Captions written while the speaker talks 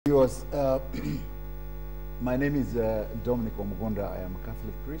viewers, my name is Dominic Omugonda. I am a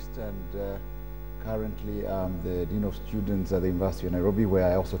Catholic priest and currently I'm the Dean of Students at the University of Nairobi,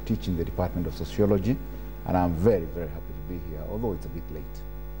 where I also teach in the Department of Sociology, and I'm very, very happy to be here, although it's a bit late.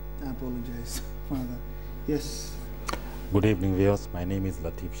 I apologize, Father. Yes. Good evening, viewers. My name is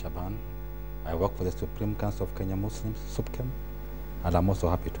Latif Shaban. I work for the Supreme Council of Kenya Muslims, SUPKEM, and I'm also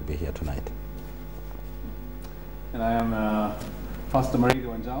happy to be here tonight. And I am Pastor Marie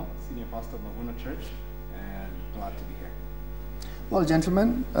Wanjao, Senior Pastor of Mavuno Church, and glad to be here. Well,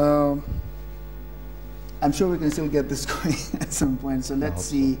 gentlemen, I'm sure we can still get this going at some point. So let's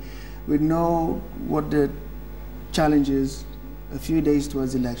see. We know what the challenge is. A few days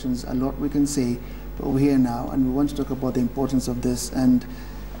towards elections, a lot we can say, but we're here now, and we want to talk about the importance of this. And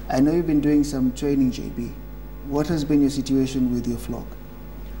I know you've been doing some training, JB. What has been your situation with your flock?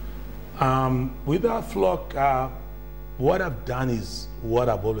 With our flock, what I've done is what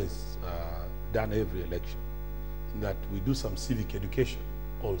I've always done every election, in that we do some civic education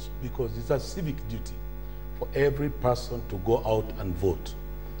also, because it's a civic duty for every person to go out and vote.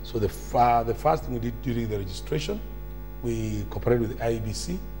 So the first thing we did during the registration, we cooperated with the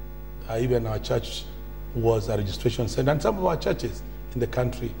IEBC. Even our church was a registration center, and some of our churches in the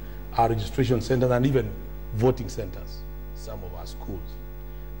country are registration centers and even voting centers, some of our schools.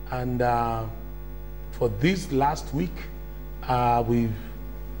 And for this last week,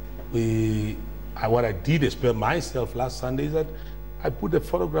 what I did is prepare myself last Sunday is that I put the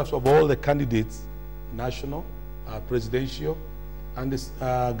photographs of all the candidates, national, presidential, and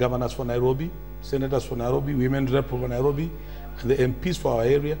the governors for Nairobi, senators for Nairobi, women rep for Nairobi, and the MPs for our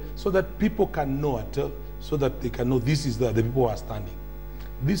area, so that people can know, so that they can know this is the people who are standing.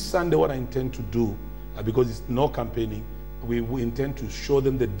 This Sunday, what I intend to do, because it's no campaigning, we intend to show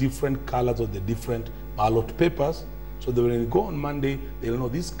them the different colors of the different ballot papers, so that when they go on Monday, they'll know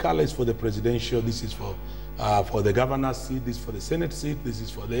this color is for the presidential, this is for the governor's seat, this is for the Senate seat, this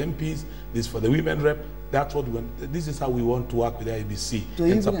is for the MPs, this is for the women rep. That's what we want. This is how we want to work with the IBC. So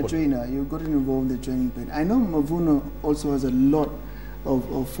you've been a trainer, you've gotten involved in the training bit. I know Mavuno also has a lot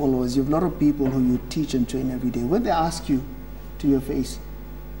of followers. You have a lot of people who you teach and train every day. When they ask you to your face,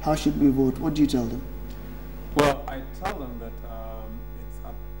 how should we vote, what do you tell them? Well, I tell them that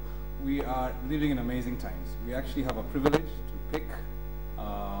we are living in amazing times. We actually have a privilege to pick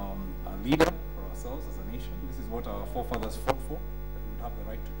a leader for ourselves as a nation. This is what our forefathers fought for, that we would have the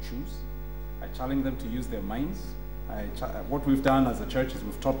right to choose. I challenge them to use their minds. What we've done as a church is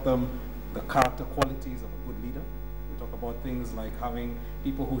we've taught them the character qualities of a good leader. We talk about things like having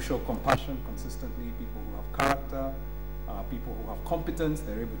people who show compassion consistently, people who have character, people who have competence,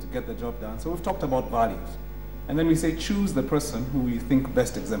 they're able to get the job done. So we've talked about values. And then we say, choose the person who you think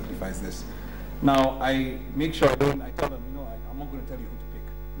best exemplifies this. Now, I make sure I tell them, I'm not going to tell you who to pick.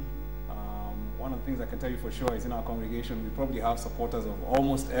 One of the things I can tell you for sure is in our congregation, we probably have supporters of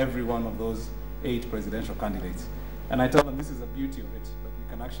almost every one of those 8 presidential candidates. And I tell them this is the beauty of it, that we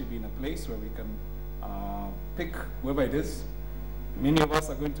can actually be in a place where we can pick whoever it is. Many of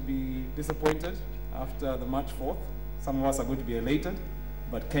us are going to be disappointed after the March 4th. Some of us are going to be elated,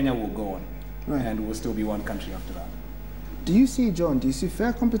 but Kenya will go on. Right. And we'll still be one country after that. Do you see, John, do you see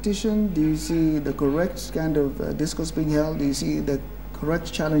fair competition? Do you see the correct kind of discourse being held? Do you see the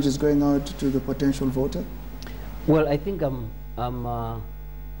correct challenges going out to the potential voter? Well, I think I'm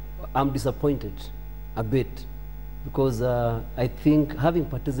disappointed a bit, because I think, having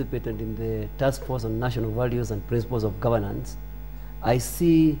participated in the Task Force on National Values and Principles of Governance, I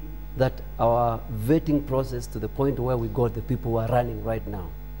see that our vetting process, to the point where we got the people who are running right now,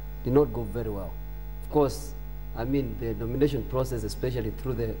 did not go very well. Of course, I mean, the nomination process, especially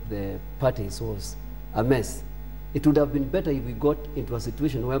through the parties, was a mess. It would have been better if we got into a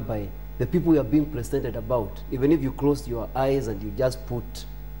situation whereby the people we are being presented about, even if you closed your eyes and you just put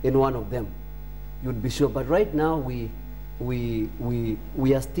in one of them, you'd be sure. But right now, we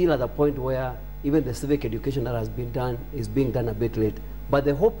are still at a point where even the civic education that has been done is being done a bit late. But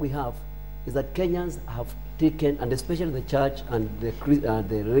the hope we have is that Kenyans have taken, and especially the church and the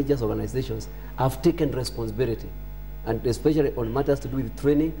religious organizations, have taken responsibility, and especially on matters to do with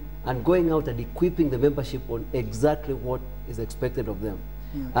training and going out and equipping the membership on exactly what is expected of them.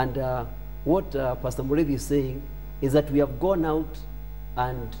 Yeah. And what Pastor Murithi is saying is that we have gone out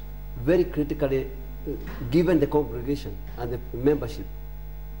and very critically given the congregation and the membership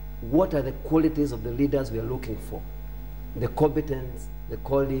what are the qualities of the leaders we are looking for. The competence, the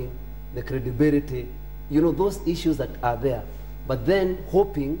calling, the credibility, those issues that are there. But then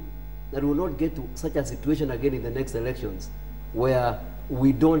hoping that we will not get to such a situation again in the next elections where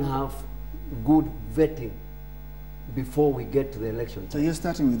we don't have good vetting before we get to the election. So you're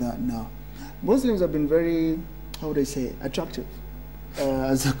starting with that now. Muslims have been very, how would I say, attractive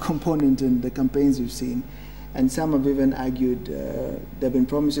as a component in the campaigns we've seen. And some have even argued there have been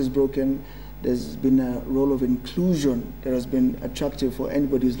promises broken. There's been a role of inclusion that has been attractive for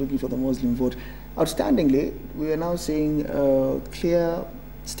anybody who's looking for the Muslim vote. Outstandingly, we are now seeing clear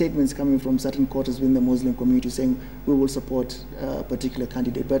statements coming from certain quarters within the Muslim community saying we will support a particular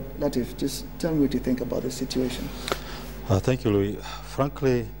candidate. But Latif, just tell me what you think about this situation. Thank you, Louis.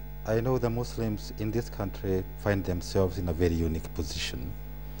 Frankly, I know the Muslims in this country find themselves in a very unique position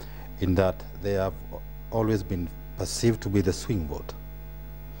in that they have always been perceived to be the swing vote.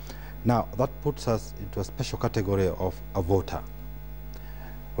 Now, that puts us into a special category of a voter.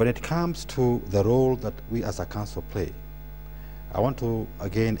 When it comes to the role that we as a council play, I want to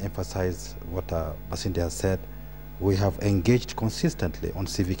again emphasize what Masinde has said. We have engaged consistently on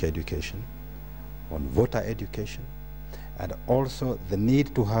civic education, on voter education, and also the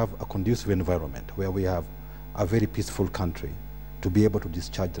need to have a conducive environment where we have a very peaceful country to be able to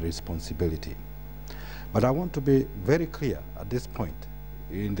discharge the responsibility. But I want to be very clear at this point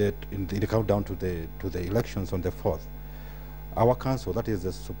in the countdown to the elections on the 4th. Our council, that is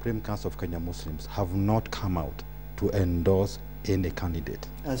the Supreme Council of Kenya Muslims, have not come out to endorse any candidate.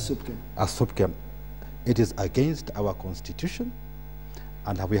 As SUPKEM? As SUPKEM. It is against our constitution,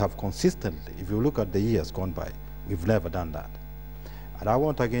 and we have consistently, if you look at the years gone by, we've never done that. And I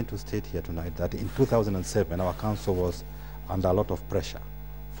want again to state here tonight that in 2007, our council was under a lot of pressure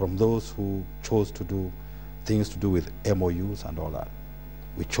from those who chose to do things to do with MOUs and all that.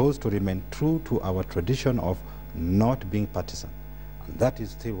 We chose to remain true to our tradition of not being partisan. And that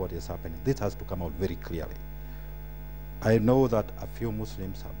is still what is happening. This has to come out very clearly. I know that a few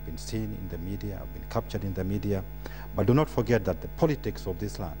Muslims have been seen in the media, have been captured in the media, but do not forget that the politics of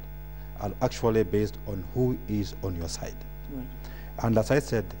this land are actually based on who is on your side. Right. And as I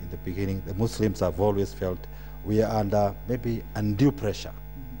said in the beginning, the Muslims have always felt we are under maybe undue pressure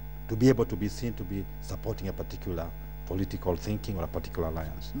to be able to be seen to be supporting a particular political thinking or a particular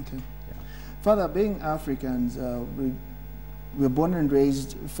alliance. Okay. Yeah. Father, being Africans, we're born and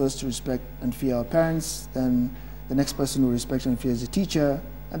raised first to respect and fear our parents, then the next person who respects and fears the teacher,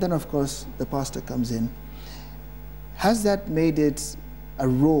 and then of course the pastor comes in. Has that made it a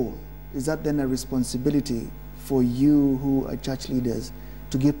role? Is that then a responsibility for you who are church leaders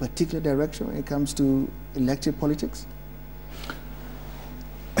to give particular direction when it comes to elected politics?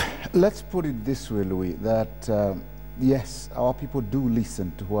 Let's put it this way, Louis, that yes, our people do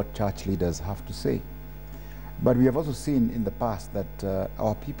listen to what church leaders have to say. But we have also seen in the past that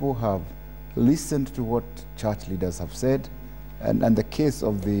our people have listened to what church leaders have said. And the case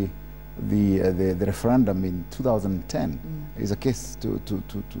of the referendum in 2010 is a case to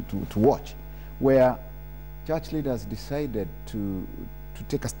watch, where church leaders decided to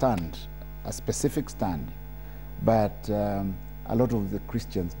take a stand, a specific stand, but a lot of the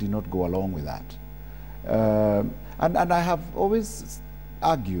Christians did not go along with that. And I have always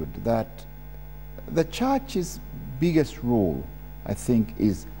argued that the church's biggest role, I think,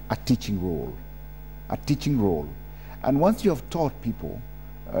 is a teaching role. A teaching role. And once you have taught people,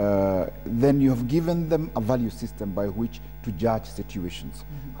 then you have given them a value system by which to judge situations,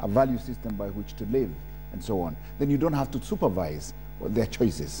 a value system by which to live, and so on. Then you don't have to supervise their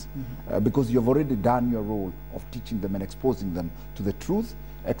choices because you've already done your role of teaching them and exposing them to the truth,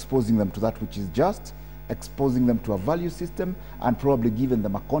 exposing them to that which is just, exposing them to a value system, and probably giving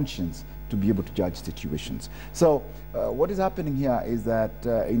them a conscience to be able to judge situations. So what is happening here is that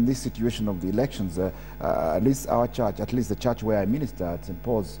in this situation of the elections, at least our church, at least the church where I minister at St.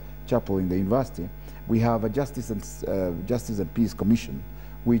 Paul's Chapel in the university, we have a Justice and Peace Commission,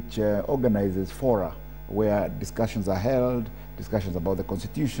 which organizes fora where discussions are held, discussions about the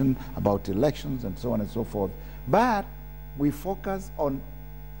Constitution, about elections, and so on and so forth. But we focus on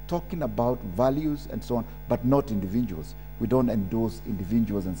talking about values and so on, but not individuals. We don't endorse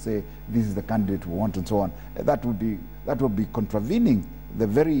individuals and say this is the candidate we want and so on. That would be contravening the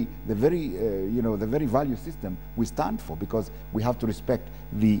very value system we stand for, because we have to respect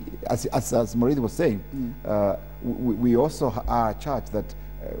the, as Moridi was saying, we also are a church that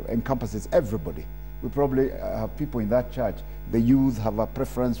encompasses everybody. We probably have people in that church. The youth have a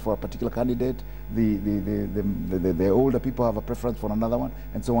preference for a particular candidate. The older people have a preference for another one,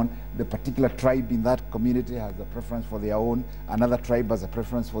 and so on. The particular tribe in that community has a preference for their own. Another tribe has a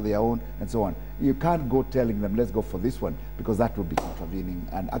preference for their own, and so on. You can't go telling them, let's go for this one, because that would be contravening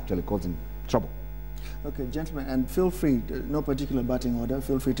and actually causing trouble. Okay, gentlemen, and feel free, no particular batting order,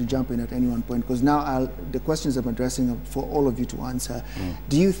 feel free to jump in at any one point, because now the questions I'm addressing are for all of you to answer.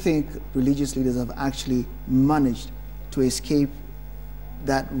 Do you think religious leaders have actually managed to escape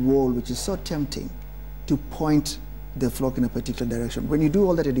that wall, which is so tempting to point the flock in a particular direction? When you do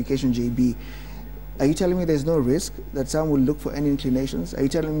all that education, JB, are you telling me there's no risk that some will look for any inclinations? Are you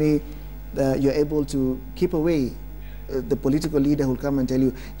telling me that you're able to keep away the political leader who will come and tell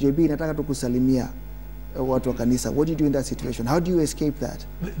you, JB, nataka tu kusalimia watu wa kanisa? What do you do in that situation? How do you escape that?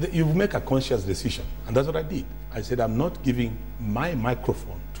 You make a conscious decision, and that's what I did. I said, I'm not giving my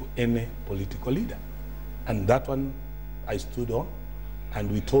microphone to any political leader. And that one I stood on,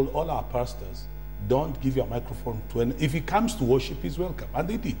 and we told all our pastors, don't give your microphone to any, if he comes to worship, he's welcome. And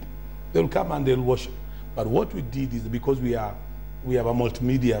they did. They'll come and they'll worship. But what we did is, because we have a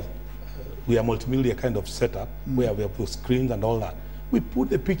multimedia, kind of setup, where we have those screens and all that, we put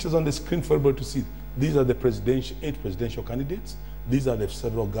the pictures on the screen for everybody to see. These are the 8 presidential candidates. These are the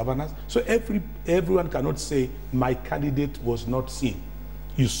several governors. So everyone cannot say, my candidate was not seen.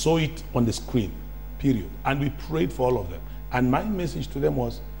 You saw it on the screen, period. And we prayed for all of them. And my message to them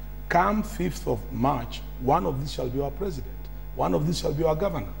was, come 5th of March, one of these shall be our president. One of these shall be our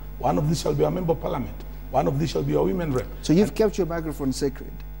governor. One of these shall be our member of parliament. One of these shall be our women rep. So you've kept your microphone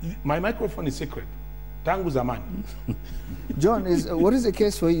sacred? My microphone is sacred. Tangu zamani. John, what is the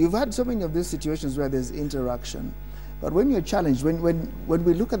case for you? You've had so many of these situations where there's interaction. But when you're challenged, when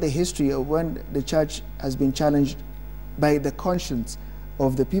we look at the history of when the church has been challenged by the conscience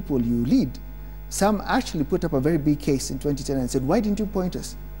of the people you lead, some actually put up a very big case in 2010 and said, why didn't you point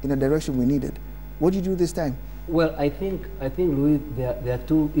us in a direction we needed? What did you do this time? Well, I think Louis, there are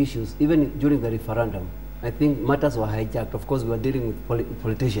two issues. Even during the referendum, I think matters were hijacked. Of course, we were dealing with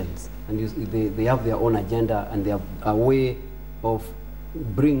politicians, and they have their own agenda, and they have a way of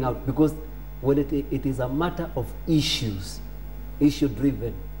bringing out, because when it is a matter of issues,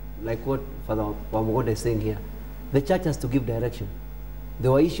 issue-driven, like what Father Wamugonda is saying here, the church has to give direction.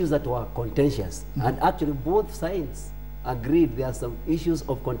 There were issues that were contentious, and actually both sides agreed there are some issues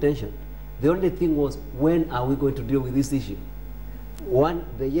of contention. The only thing was, when are we going to deal with this issue? One,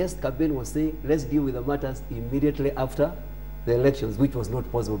 the Yes campaign was saying, let's deal with the matters immediately after the elections, which was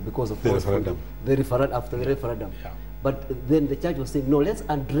not possible because of the referendum. After the referendum. Yeah. But then the church was saying, no, let's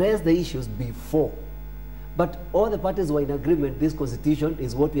address the issues before. But all the parties were in agreement, this constitution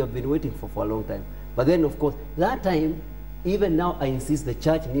is what we have been waiting for a long time. But then, of course, that time, even now, I insist the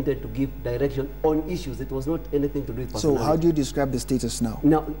church needed to give direction on issues. It was not anything to do with personality. So how do you describe the status now?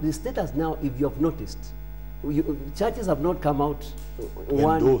 Now, the status now, if you have noticed, churches have not come out,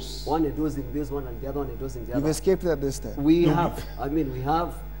 one endorsing this one and the other one endorsing the other. You've escaped that this time. We have. I mean, we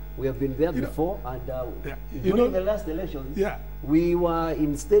have been there before, and during the last elections, we were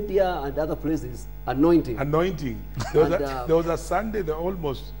in Stadia and other places anointing. There was a Sunday that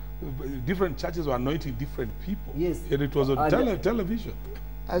almost different churches were anointing different people. Yes. And it was on television.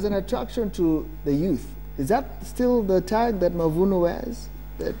 As an attraction to the youth, is that still the tag that Mavuno wears?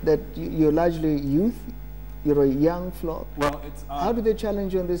 That you're largely youth? You're a young flock? Well, it's... How do they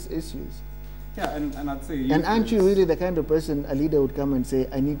challenge you on these issues? Yeah, and I'd say... And aren't you really the kind of person a leader would come and say,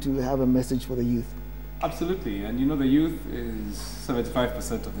 I need to have a message for the youth? Absolutely, and you know, the youth is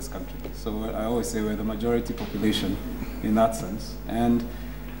 75% of this country. So I always say we're the majority population in that sense. And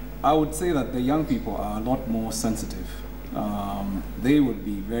I would say that the young people are a lot more sensitive. They would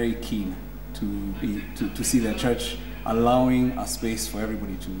be very keen to see their church allowing a space for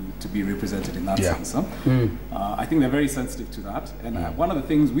everybody to be represented in that sense. Huh? I think they're very sensitive to that. And one of the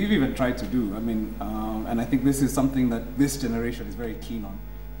things we've even tried to do, I mean, and I think this is something that this generation is very keen on,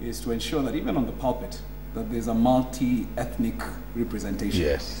 is to ensure that even on the pulpit, that there's a multi-ethnic representation.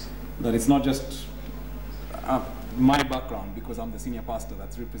 Yes. That it's not just my background, because I'm the senior pastor,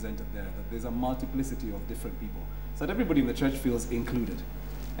 that's represented there, that there's a multiplicity of different people, so that everybody in the church feels included.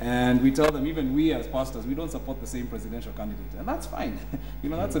 And we tell them, even we as pastors, we don't support the same presidential candidate, and that's fine. You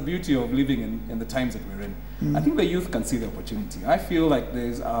know, that's the beauty of living in the times that we're in. I think the youth can see the opportunity. I feel like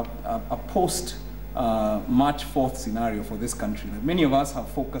there's a post March 4th scenario for this country, that many of us have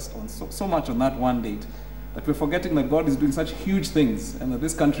focused on so much on that one date, that we're forgetting that God is doing such huge things, and that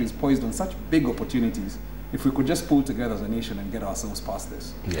this country is poised on such big opportunities, if we could just pull together as a nation and get ourselves past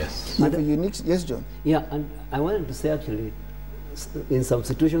this. Yes. Yes, John? Yeah, and I wanted to say, actually, in some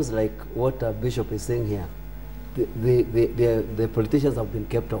situations like what Bishop is saying here, the politicians have been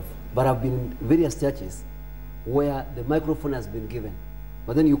kept off, but have been in various churches where the microphone has been given.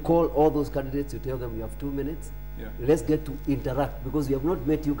 But then you call all those candidates, you tell them you have 2 minutes, let's get to interact, because we have not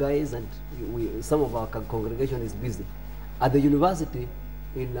met you guys, and some of our congregation is busy. At the university,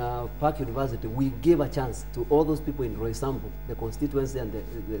 in Park University, we gave a chance to all those people in Roysambu, the constituency and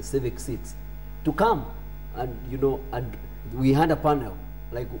the civic seats, to come, and you know, and we had a panel,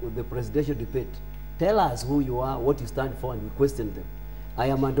 like the presidential debate, tell us who you are, what you stand for, and we question them. I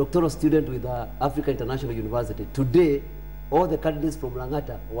am a doctoral student with Africa International University. Today, all the candidates from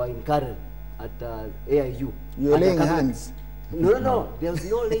Langata were in Karen at AIU. You're laying hands. No, there's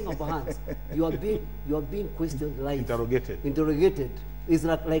no laying of hands. You are being questioned live. Interrogated. It's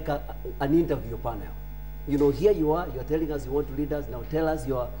like an interview panel. You know, here you are telling us you want to lead us, now tell us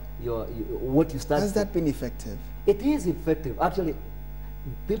what you stand for. Has that been effective? It is effective. Actually,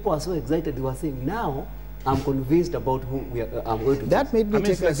 people are so excited. They were saying, now I'm convinced about who I'm going to That made me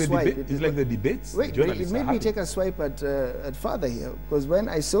take a swipe. It's like the debates. Wait, it made me take a swipe at Father here, because when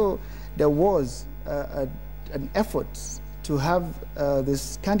I saw there was an effort to have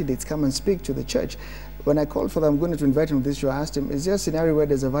these candidates come and speak to the church, when I called for them, I'm going to invite him to this show, I asked him, is there a scenario where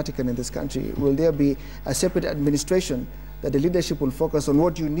there's a Vatican in this country? Will there be a separate administration that the leadership will focus on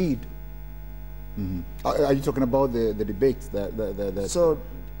what you need? Are you talking about the debates? So,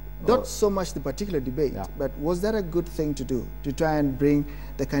 not so much the particular debate, but was that a good thing to do, to try and bring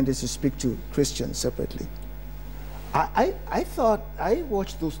the candidates to speak to Christians separately? I thought, I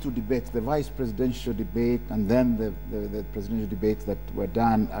watched those two debates, the vice presidential debate and then the presidential debates that were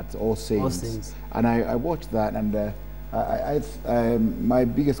done at All Saints. And I watched that, and my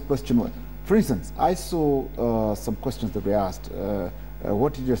biggest question was, for instance, I saw some questions that were asked.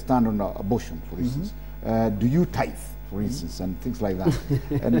 What is your stand on abortion, for instance? Do you tithe, for instance, and things like that?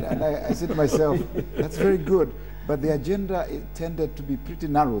 and I said to myself, that's very good. But the agenda tended to be pretty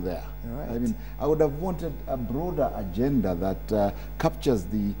narrow there. Right. I mean, I would have wanted a broader agenda that captures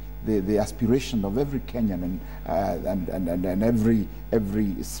the aspiration of every Kenyan and every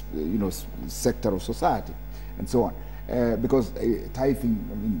sector of society, and so on. Because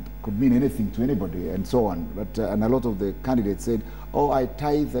tithing could mean anything to anybody, and so on. But and a lot of the candidates said, "Oh, I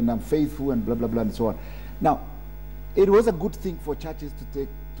tithe and I'm faithful," and blah blah blah, and so on. Now, it was a good thing for churches to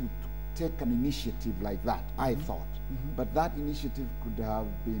take an initiative like that, I thought. But that initiative could have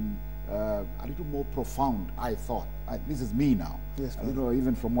been a little more profound, I thought. This is me now. Yes, I don't know,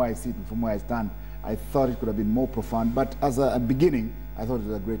 even from where I sit and from where I stand, I thought it could have been more profound. But as a beginning, I thought it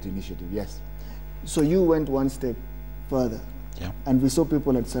was a great initiative, yes. So you went one step further. Yeah. And we saw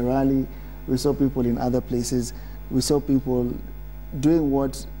people at Sarali, we saw people in other places, we saw people doing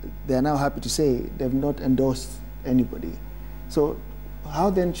what they're now happy to say they've not endorsed anybody. So how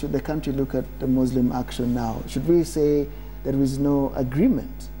then should the country look at the Muslim action now? Should we say there is no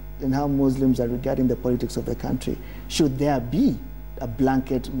agreement in how Muslims are regarding the politics of the country? Should there be a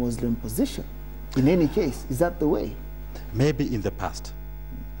blanket Muslim position? In any case, is that the way? Maybe in the past,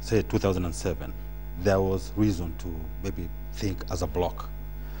 say 2007, there was reason to maybe think as a bloc.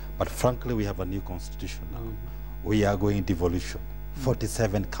 But frankly, we have a new constitution now. We are going devolution,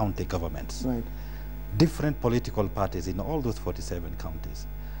 47 county governments. Right. Different political parties in all those 47 counties.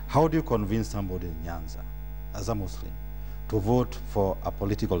 How do you convince somebody in Nyanza, as a Muslim, to vote for a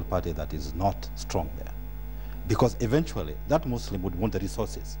political party that is not strong there? Because eventually, that Muslim would want the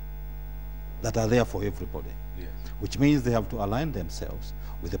resources that are there for everybody, which means they have to align themselves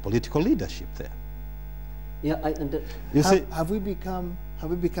with the political leadership there. Yeah, You see, Have we become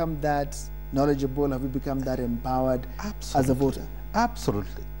that knowledgeable? Have we become that empowered as a voter?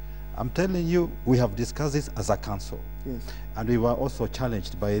 Absolutely. I'm telling you, we have discussed this as a council. Yes. And we were also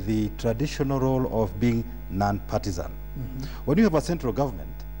challenged by the traditional role of being non-partisan. When you have a central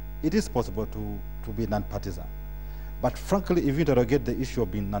government, it is possible to be non-partisan. But frankly, if you interrogate the issue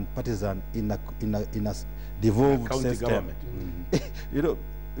of being non-partisan in a devolved system,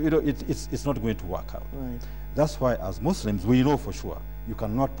 it's not going to work out. Right. That's why as Muslims, we know for sure you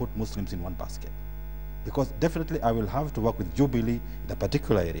cannot put Muslims in one basket. Because definitely I will have to work with Jubilee in a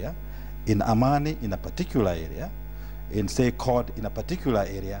particular area, in Amani in a particular area, in say CORD in a particular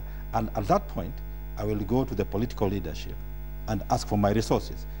area, and at that point I will go to the political leadership and ask for my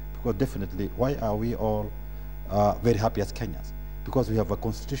resources. Because definitely, why are we all very happy as Kenyans? Because we have a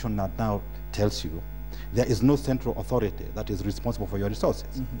constitution that now tells you there is no central authority that is responsible for your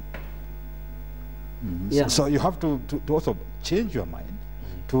resources. Yeah. So you have to also change your mind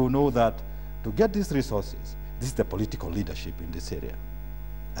to know that to get these resources, this is the political leadership in this area.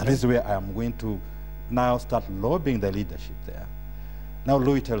 And this is where I am going to now start lobbying the leadership there. Now,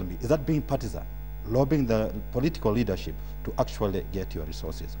 Louis, tell me, is that being partisan? Lobbying the political leadership to actually get your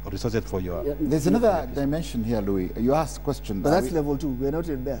resources, or resources for your... Yeah. There's another dimension here, Louis. You asked a question. But that's level 2. We're not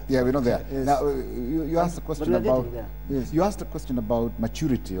in there. Yeah, we're not there. Yes. Now, you asked a question we are about... getting there. Yes. You asked a question about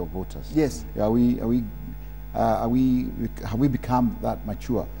maturity of voters. Yes. Have we become that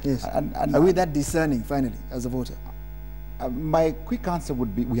mature? Yes. And are we that discerning, finally, as a voter? My quick answer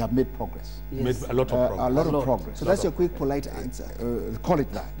would be we have made progress. Yes. Made a lot of progress. A lot of progress. So that's your quick, polite answer. Call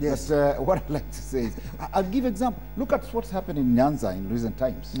it that. Yes. But what I'd like to say is, I'll give example. Look at what's happened in Nyanza in recent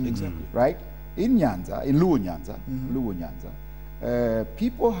times. Exactly. Right? In Nyanza, in Luo Nyanza,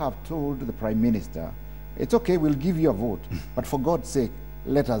 people have told the Prime Minister, it's okay, we'll give you a vote, but for God's sake,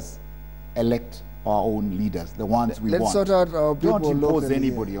 let us elect our own leaders, the ones we want. Let's sort out our people Don't impose locally,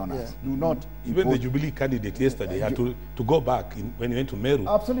 anybody on us. Do not Even the impose. Jubilee candidate yesterday had to go back when he went to Meru.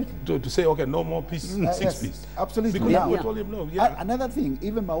 Absolutely. To say, okay, no more peace, Yes, six peace. absolutely. Because Now, we told him no. Yeah. Another thing,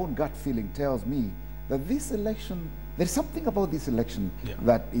 even my own gut feeling tells me that this election, there's something about this election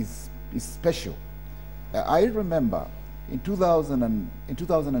that is special. I remember in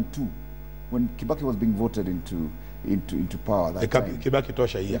 2002, when Kibaki was being voted into power. The That time, Kibaki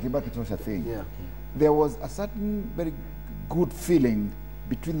Tosha the year. Kibaki Tosha thing. Yeah. There was a certain very good feeling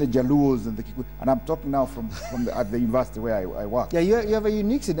between the Jaluos and the Kikuyu, and I'm talking now from at the university where I work. Yeah, you have a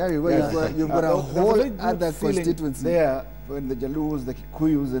unique scenario where you've got a There was whole very good other feeling constituency. there when the Jalus, the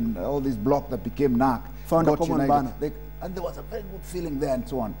Kikuyus, and all these blocks that became NAC Found a got common united. banner. And there was a very good feeling there and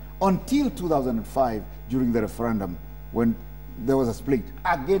so on. Until 2005, during the referendum, when there was a split.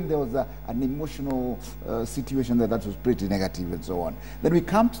 Again, there was an emotional situation that was pretty negative and so on. Then we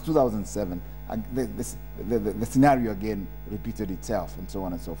come to 2007, the scenario again repeated itself and so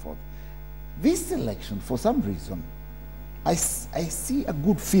on and so forth. This election, for some reason, I see a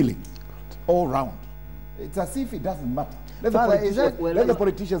good feeling all round. It's as if it doesn't matter. Let the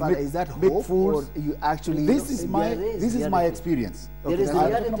politicians is that make hope, fools. or you actually? This is my reality. experience. There is that's-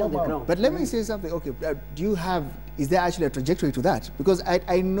 reality on the ground. But let me say something. Okay, is there actually a trajectory to that? Because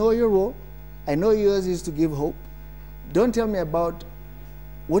I know your role. I know yours is to give hope. Don't tell me about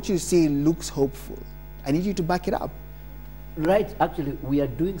what you see looks hopeful. I need you to back it up. Right, actually, we are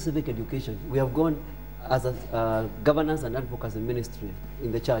doing civic education. We have gone as a governance and advocacy ministry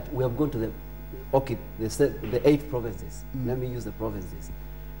in the church. We have gone to the 8 provinces. Let me use the provinces.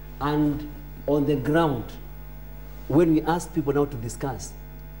 And on the ground, when we ask people now to discuss,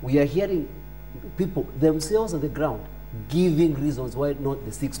 we are hearing people themselves on the ground giving reasons why not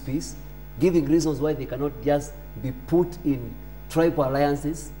the 6 Ps, giving reasons why they cannot just be put in tribal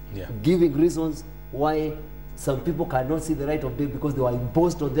alliances, giving reasons why some people cannot see the light of day because they were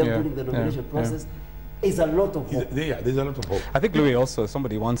imposed on them during the nomination process. It's a lot of hope. There's a lot of hope. I think, Louis, also,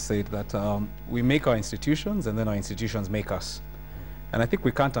 somebody once said that we make our institutions and then our institutions make us. And I think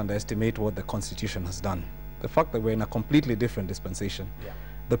we can't underestimate what the Constitution has done. The fact that we're in a completely different dispensation.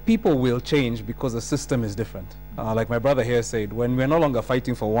 The people will change because the system is different. Like my brother here said, when we're no longer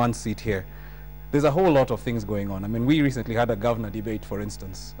fighting for one seat here, there's a whole lot of things going on. I mean, we recently had a governor debate, for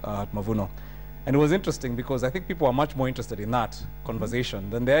instance, at Mavuno. And it was interesting because I think people are much more interested in that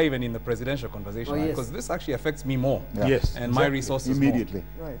conversation than they are even in the presidential conversation. Because this actually affects me more. Yes. And my resources immediately.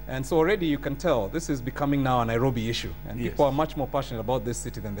 more. Right. And so already you can tell this is becoming now a Nairobi issue. And people are much more passionate about this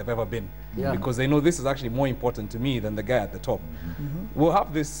city than they've ever been. Because they know this is actually more important to me than the guy at the top. We'll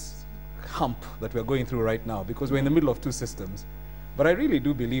have this hump that we're going through right now because we're in the middle of 2 systems. But I really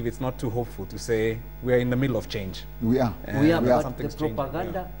do believe it's not too hopeful to say we're in the middle of change. We are. But the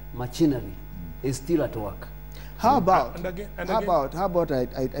propaganda machinery is still at work. How about? How about?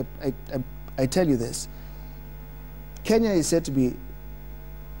 I tell you this. Kenya is said to be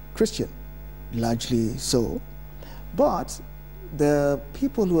Christian, largely so, but the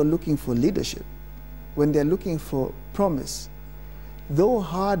people who are looking for leadership, when they're looking for promise, though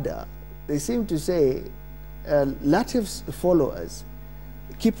harder, they seem to say Latif's followers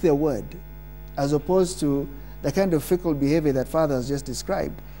keep their word, as opposed to the kind of fickle behavior that Father has just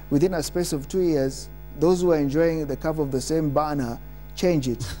described. Within a space of 2 years, those who are enjoying the cover of the same banner change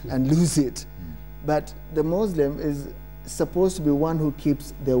it and lose it. But the Muslim is supposed to be one who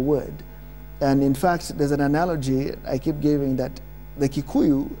keeps their word. And in fact, there's an analogy I keep giving that the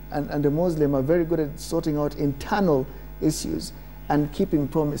Kikuyu and the Muslim are very good at sorting out internal issues and keeping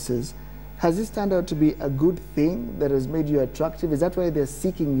promises. Has this turned out to be a good thing that has made you attractive? Is that why they're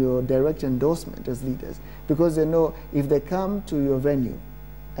seeking your direct endorsement as leaders? Because they know if they come to your venue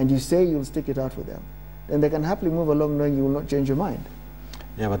and you say you'll stick it out for them, then they can happily move along knowing you will not change your mind.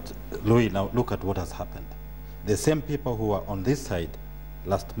 Yeah, but Louis, now look at what has happened. The same people who were on this side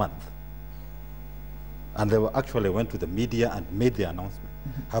last month, and they were actually went to the media and made the announcement,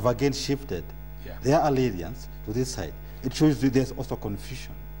 have again shifted their allegiance to this side. It shows you there's also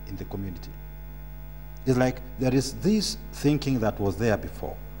confusion in the community. It's like there is this thinking that was there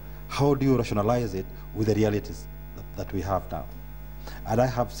before. How do you rationalize it with the realities that we have now? And I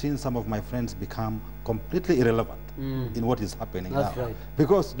have seen some of my friends become completely irrelevant in what is happening now. Right.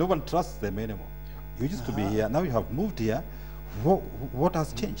 Because no one trusts them anymore. You used to be here. Now you have moved here. What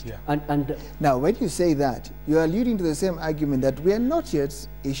has changed? Yeah. And Now, when you say that, you are alluding to the same argument that we are not yet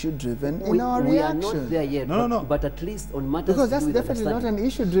issue-driven in our we are reaction. not there yet. No. But at least on matters Because to that's do with definitely not understanding. an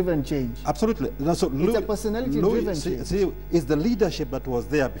issue-driven change. Absolutely. No, so It's a personality-driven change. See, it's the leadership that was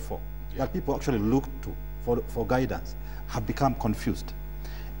there before that people actually looked to for guidance have become confused.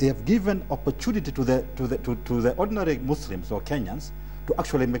 They have given opportunity to the ordinary Muslims or Kenyans to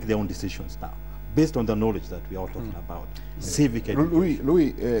actually make their own decisions now, based on the knowledge that we are talking about, civic education. Louis,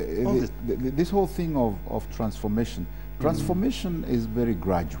 All this. this whole thing of transformation is very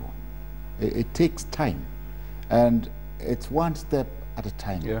gradual. It takes time, and it's one step at a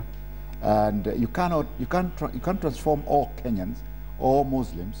time. Yeah. And you can't transform all Kenyans, all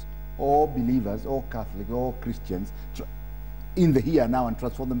Muslims, all believers, all Catholics, all Christians in the here and now and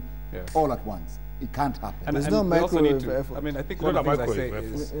transform them Yes. all at once. It can't happen. There's no we also need microwave to- effort. I mean, I think It's one not of the a things I say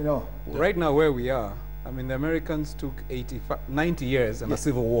microwave is, You know, right now where we are, I mean, the Americans took 90 years and a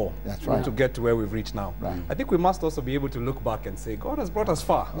civil war That's right. to get to where we've reached now. Right. I think we must also be able to look back and say, God has brought us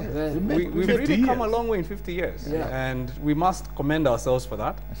far. Yeah. We've 50 really come a years. long way in 50 years. Yeah. And we must commend ourselves for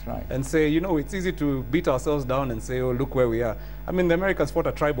that. That's right. And say, you know, it's easy to beat ourselves down and say, oh, look where we are. I mean, the Americans fought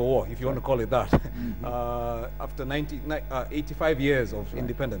a tribal war, if you want to call it that, after 85 years of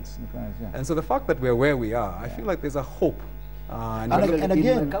independence. Yeah. And so the fact that we're where we are, I feel like there's a hope. And And, we're- ag- and in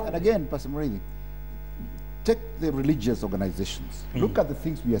again, account- and again, Pastor Mourinho, take the religious organizations. Look at the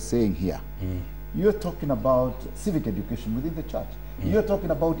things we are saying here. You're talking about civic education within the church. You're talking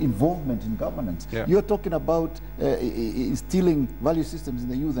about involvement in governance. Yeah. You're talking about instilling value systems in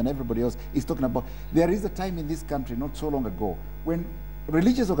the youth, and everybody else is talking about. There is a time in this country, not so long ago, when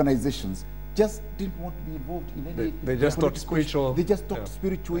religious organizations just didn't want to be involved in any. They just talked political spiritual, issues. They just talked yeah,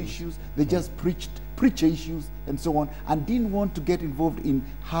 spiritual issues. They just preach issues and so on, and didn't want to get involved in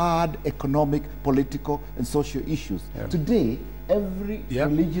hard economic, political, and social issues. Yeah. Today, every Yeah.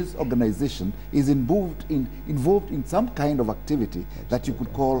 religious organization is involved in some kind of activity that you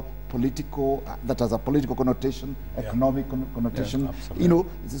could call political, that has a political connotation, economic connotation. absolutely. You know,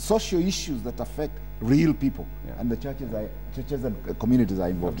 it's the social issues that affect real people, Yeah. and the churches and communities are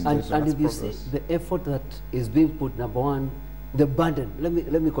involved in this. And if you see the effort that is being put, number one, the burden, let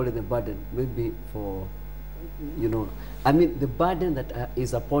me call it the burden, maybe for, you know, I mean the burden that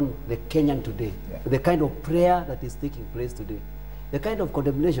is upon the Kenyan today, Yeah. the kind of prayer that is taking place today, the kind of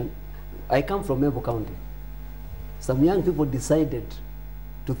condemnation. I come from Embu County. Some young people decided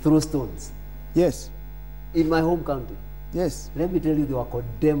to throw stones Yes, in my home county. yes. Let me tell you, they were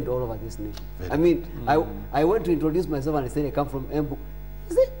condemned all over this nation. I mean, I went to introduce myself and I said I come from Embu.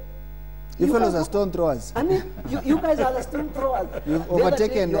 He said, You fellows guys are stone throwers. I mean, you guys are the stone throwers. You've The other day,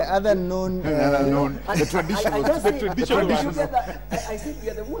 overtaken the you're- other known. the traditional. I just say, traditional you ones. get that? I said we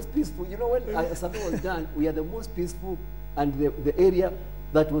are the most peaceful. You know, when something was done, we are the most peaceful, and the area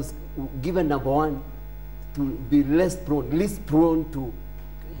that was given number one to be least prone to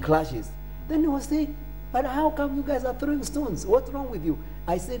clashes. Then he was saying, but how come you guys are throwing stones? What's wrong with you?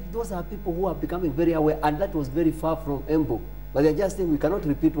 I said those are people who are becoming very aware, and that was very far from Embu. But they're just saying we cannot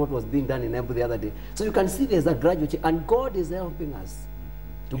repeat what was being done in Embu the other day. So you can see there's a gradual change, and God is helping us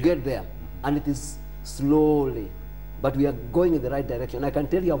to get there, and it is slowly, but we are going in the right direction. I can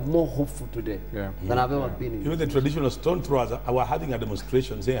tell you I'm more hopeful today than I've ever been in. Even the traditional stone throwers were having a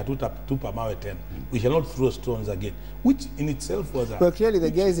demonstration saying, Tupa Mawe 10. We shall not throw stones again, which in itself was a... Well, clearly the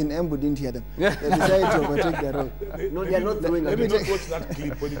guys in Embu didn't hear them. They decided to overtake their road. No, they are not throwing I again. did not watch that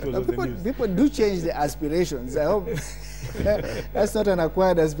clip when it was on the news. People do change their aspirations. I hope that's not an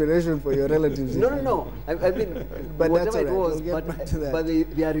acquired aspiration for your relatives. No. I mean, But that's whatever it all right. was, We'll get back to that. but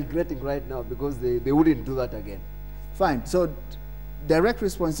they are regretting right now because they wouldn't do that again. Fine. So, direct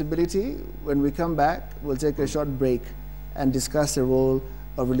responsibility. When we come back, we'll take a short break and discuss the role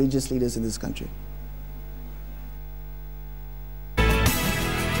of religious leaders in this country.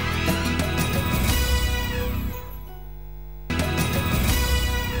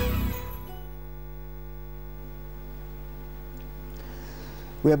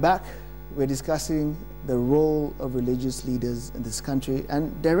 We're back. We're discussing the role of religious leaders in this country,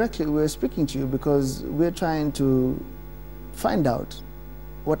 and directly we're speaking to you because we're trying to find out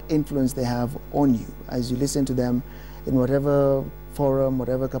what influence they have on you as you listen to them in whatever forum,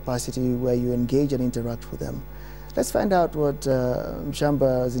 whatever capacity where you engage and interact with them. Let's find out what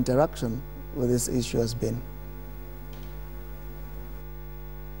Mshamba's interaction with this issue has been.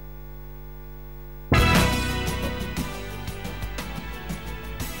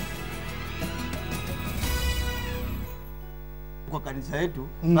 Kwa kanisa yetu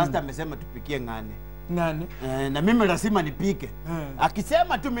pastor amesema tupikie ngane. Nani? Na mimi lazima nipike.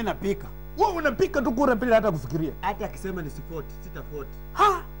 Akisema tu mimi napika. Wewe unapiga tu kura bila hata kufikiria. Hata akisema ni sitafuati.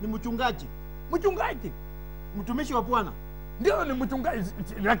 Ha, Ni mchungaji, mchungaji. mtumishi wa Bwana. Ndio ni mchungaji,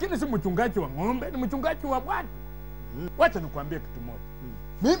 lakini si mchungaji wa ng'ombe, ni mchungaji wa watu. Wacha nikwambie kitu moja.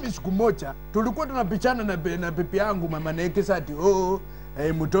 Mimi siku moja tulikuwa tunapishana na bibi yangu mama Nekisa ati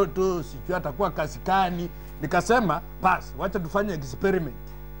mtoto sijui atakuwa kasikani. Nikasema basi wacha tufanye experiment.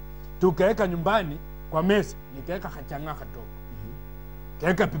 Tukaweka nyumbani kwa mesa, nikaweka kachanga kadogo.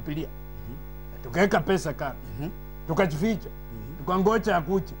 Tukaweka Biblia. Tukaweka pesa kama. Tukajificha. Tukangoja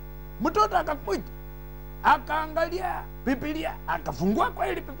akuje. Mtoto akakuja. Akaangalia Biblia, akafungua kwa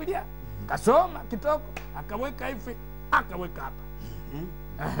ile Biblia. Kasoma kitoko, akaweka hivi, akaweka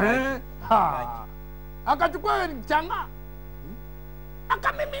hapa. Akachukua changa.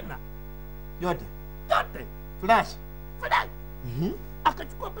 Akamimina. Yote. Flash.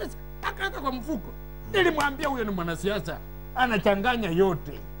 Akachukua pesa, akaweka kwa mfuko. Nilimwambia huyo ni mwanasiasa, anachanganya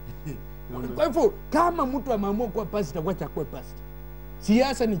yote. Kwa hivyo kama mtu ameamua kuwa pastor, wacha kuwa pastor.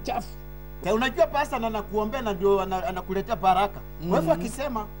 Siasa ni chafu. Unajua pastor na anakuombea na ndio anakuletea baraka. Kwa hivyo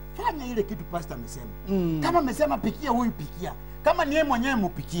akisema fanya ile kitu pastor amesema. Kama amesema pikia huyu pikia. Kama ni yeye mwenyewe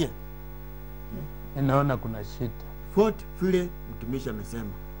mupikie. Naona kuna shida. Vote vile mtumishi amesema.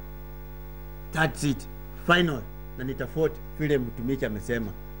 That's it. Final. Na nitafuata vile mtumishi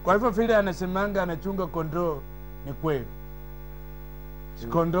amesema. Kwa hivyo vile anasemanga anachunga kondoo ni kweli.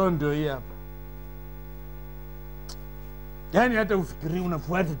 Kondoo ndio hii hapa. Yaani hata ufikiri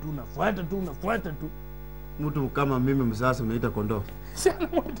unafuata tu. Mtu kama mimi msasa unaita kondoo. Sana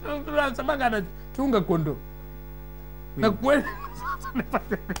mtu anasemanga anachunga kondoo. Na kweli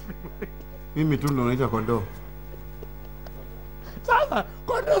mimi tu ndo naita kondoo. Sasa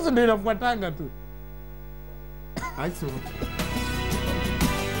kondoo ndio inafuatanga tu. Aiso.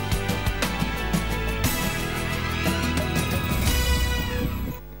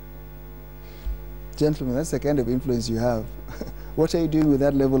 Gentlemen, that's the kind of influence you have. What are you doing with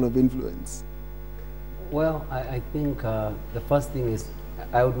that level of influence? Well, I think the first thing is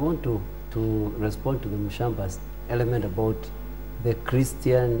I would want to respond to the Mushamba's element about the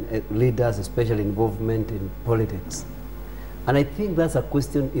Christian leaders, especially involvement in politics. And I think that's a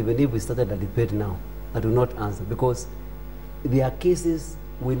question, even if we started a debate now, that will not answer, because there are cases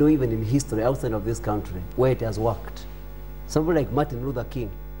we know even in history outside of this country where it has worked. Somebody like Martin Luther King,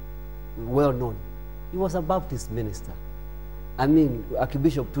 well known, he was a Baptist minister. I mean,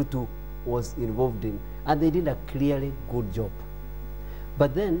 Archbishop Tutu was involved in, and they did a clearly good job.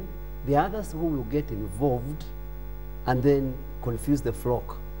 But then the others who will get involved and then confuse the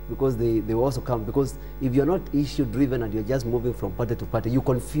flock, because they will also come, because if you're not issue driven and you're just moving from party to party, you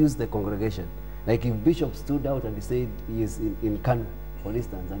confuse the congregation. Like if Bishop stood out and he said he is in Kano, for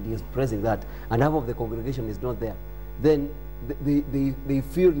instance, and he is pressing that, and half of the congregation is not there, then they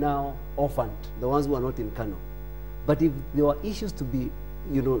feel now orphaned, the ones who are not in Kano. But if there were issues to be,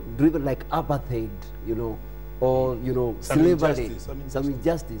 driven like apartheid, or, slavery, some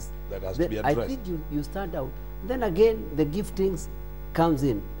injustice, that has to be I addressed. think you stand out. Then again, the giftings comes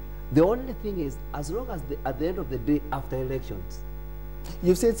in. The only thing is, as long as at the end of the day, after elections.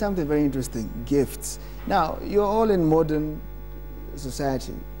 You've said something very interesting, gifts. Now, you're all in modern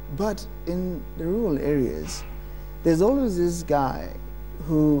society, but in the rural areas, there's always this guy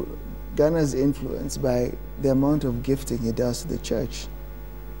who garners influence by the amount of gifting he does to the church.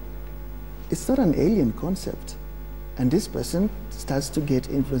 It's not an alien concept. And this person starts to get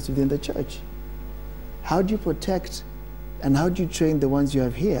influence within the church. How do you protect and how do you train the ones you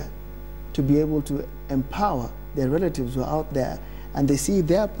have here to be able to empower their relatives who are out there and they see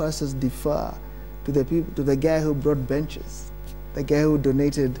their pastors defer to the people, to the guy who brought benches, the guy who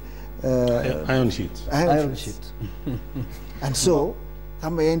donated iron sheets. Iron sheet. And so,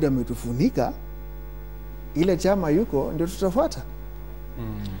 kama yeye ndio ametufunika, ile chama yuko ndio tutafuata.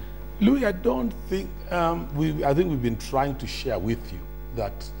 Louis, I don't think, I think we've been trying to share with you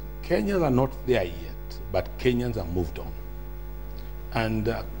that Kenyans are not there yet, but Kenyans are moved on. And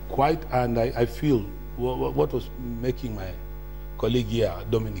I feel what was making my colleague here,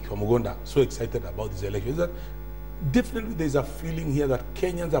 Dominic Omugonda, so excited about this election is that definitely there's a feeling here that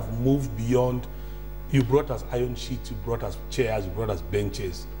Kenyans have moved beyond, you brought us iron sheets, you brought us chairs, you brought us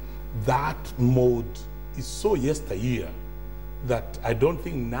benches. That mode is so yesteryear that I don't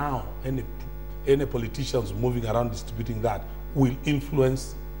think now any politicians moving around distributing that will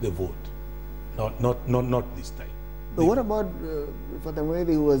influence the vote. Not this time. But what about Father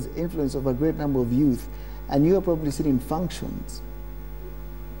Mwedi, who was influence of a great number of youth, and you are probably sitting in functions?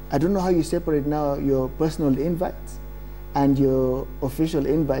 I don't know how you separate now your personal invites and your official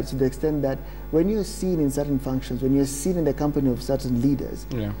invites, to the extent that when you're seen in certain functions, when you're seen in the company of certain leaders,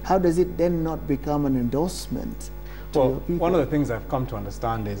 how does it then not become an endorsement to your people? One of the things I've come to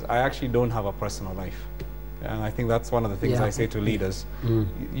understand is I actually don't have a personal life. And I think that's one of the things I say to leaders.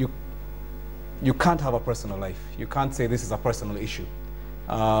 You can't have a personal life. You can't say this is a personal issue.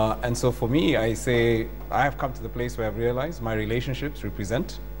 And so for me, I say I have come to the place where I've realized my relationships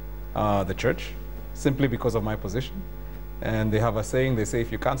represent the church simply because of my position. And they have a saying, they say,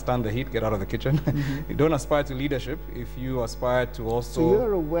 if you can't stand the heat, get out of the kitchen. You don't aspire to leadership if you aspire to also... So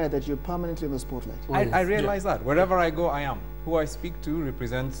you're aware that you're permanently in the spotlight? I realize that. Wherever I go, I am. Who I speak to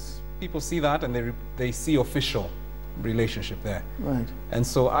represents... People see that and they see official relationship there. Right. And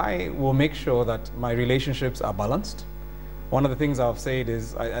so I will make sure that my relationships are balanced. One of the things I've said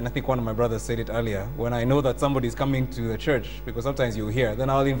is, and I think one of my brothers said it earlier, when I know that somebody's coming to the church, because sometimes you hear, then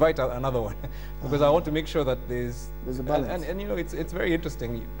I'll invite another one, because I want to make sure that there's a balance. And you know, it's very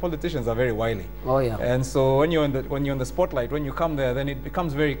interesting. Politicians are very wily. Oh yeah. And so when you're in the spotlight, when you come there, then it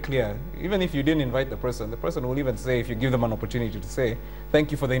becomes very clear. Even if you didn't invite the person will even say, if you give them an opportunity to say,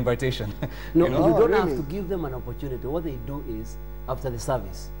 thank you for the invitation. No, you know? you don't have to give them an opportunity. What they do is, after the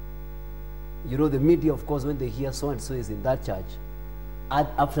service, you know, the media, of course, when they hear so-and-so is in that church,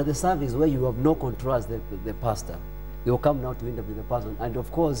 after the service where you have no control as the pastor, they will come now to interview the person. And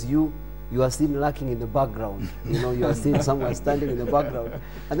of course, you are seen lurking in the background. You know, you are seen somewhere standing in the background.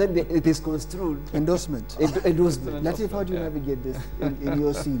 And then it is construed. Endorsement. Endorsement. Latif, how do you navigate this in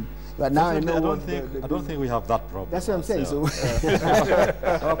your scene? But now I know I don't think we have that problem. That's what I'm saying. So,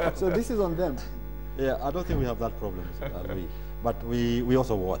 so this is on them. Yeah, I don't think we have that problem, but we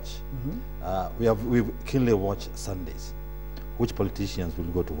also watch. We keenly watch Sundays, which politicians will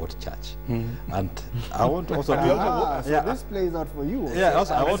go to what church. And I want to also so this plays out for you. Yeah,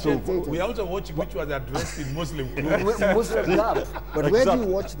 also, I want to. We also watch which was addressed in Muslim Muslim club. But where do you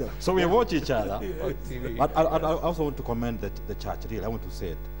watch them? So we watch each other. But I also want to commend the church. Really, I want to say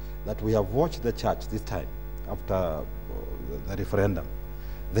it, that we have watched the church this time after the referendum.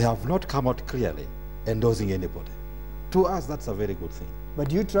 They have not come out clearly endorsing anybody. To us, that's a very good thing. But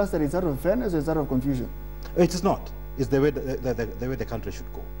do you trust that it's out of fairness or it's out of confusion? It is not. It's the way the way the country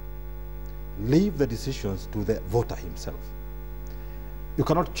should go. Leave the decisions to the voter himself. You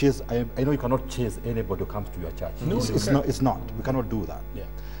cannot chase. I know you cannot chase anybody who comes to your church. No, it's not. We cannot do that. Yeah.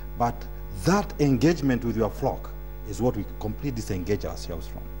 But that engagement with your flock is what we completely disengage ourselves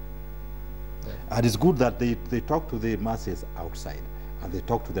from. Yeah. And it's good that they talk to the masses outside and they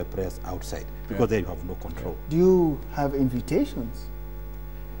talk to the press outside, because they have no control. Do you have invitations?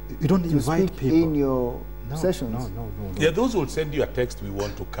 You don't invite people in your sessions? No. There are those who will send you a text, we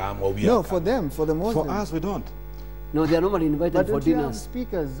want to come, or we No, are for them, for the Muslims. For us, we don't. No, they are normally invited but for don't you have dinners.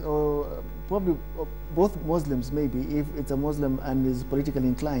 speakers, or probably both Muslims maybe, if it's a Muslim and is politically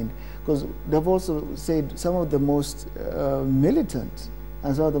inclined? Because they've also said some of the most militant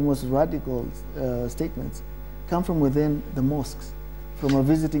and some of the most radical statements come from within the mosques. From a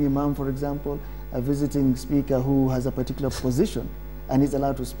visiting imam, for example, a visiting speaker who has a particular position and is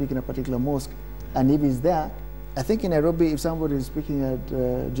allowed to speak in a particular mosque. And if he's there, I think in Nairobi, if somebody is speaking at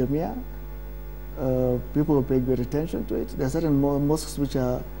Jamia, people will pay great attention to it. There are certain mosques which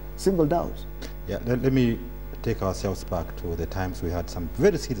are singled out. Yeah, let me take ourselves back to the times we had some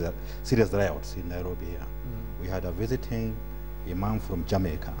very serious riots in Nairobi here. We had a visiting imam from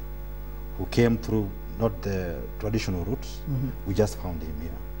Jamaica who came through not the traditional routes. We just found him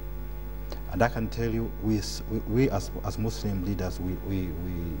here. And I can tell you, we as Muslim leaders,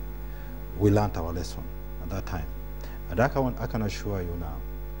 we learned our lesson at that time. And I can assure you now,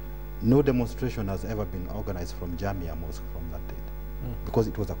 no demonstration has ever been organized from Jamia Mosque from that date. Because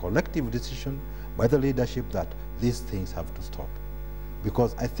it was a collective decision by the leadership that these things have to stop.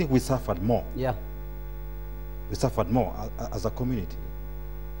 Because I think we suffered more. Yeah. We suffered more as a community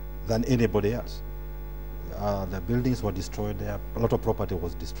than anybody else. The buildings were destroyed there, a lot of property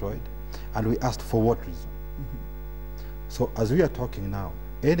was destroyed, and we asked for what reason. So as we are talking now,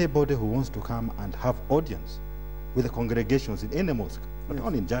 anybody who wants to come and have audience with the congregations in any mosque, not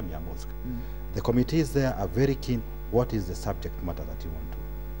only in Jamia Mosque, the committees there are very keen, what is the subject matter that you want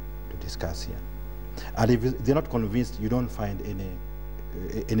to discuss here. And if they're not convinced, you don't find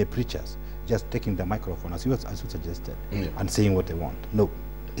any preachers just taking the microphone, as you suggested, and saying what they want. No,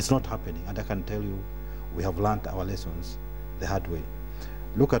 it's not happening, and I can tell you, we have learned our lessons the hard way.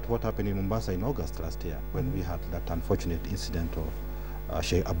 Look at what happened in Mombasa in August last year when we had that unfortunate incident of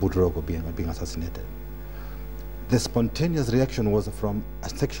Sheikh Abu Drogo being assassinated. The spontaneous reaction was from a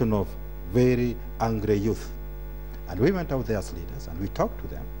section of very angry youth. And we went out there as leaders and we talked to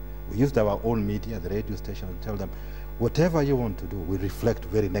them. We used our own media, the radio station, to tell them, whatever you want to do will reflect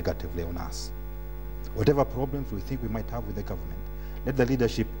very negatively on us. Whatever problems we think we might have with the government, let the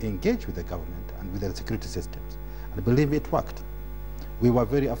leadership engage with the government and with the security systems. And believe me, it worked. We were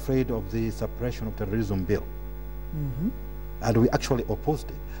very afraid of the suppression of terrorism bill. And we actually opposed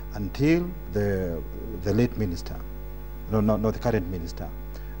it until the late minister, the current minister,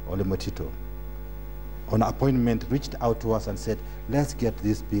 Ole Motito, on appointment reached out to us and said, let's get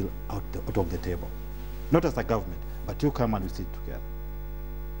this bill out of the table. Not as a government, but you come and we sit together.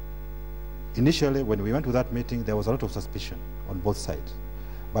 Initially, when we went to that meeting, there was a lot of suspicion on both sides.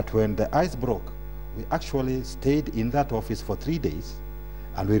 But when the ice broke, we actually stayed in that office for 3 days,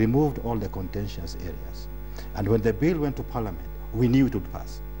 and we removed all the contentious areas. And when the bill went to Parliament, we knew it would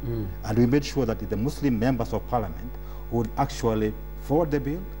pass. And we made sure that the Muslim members of Parliament would actually forward the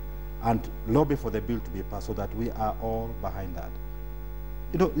bill and lobby for the bill to be passed, so that we are all behind that.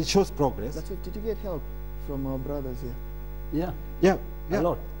 You know, it shows progress. That's it. Did you get help from our brothers here? Yeah. A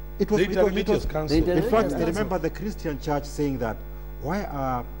lot. It was religious council. In fact, I remember the Christian church saying that,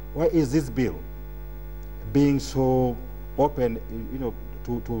 why is this bill being so open, you know,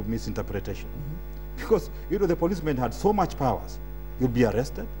 to misinterpretation? Because, you know, the policemen had so much powers. You'll be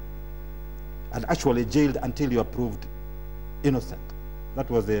arrested and actually jailed until you are proved innocent. That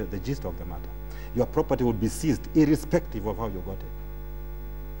was the gist of the matter. Your property would be seized irrespective of how you got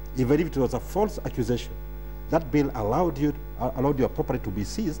it. Even if it was a false accusation, that bill allowed your property to be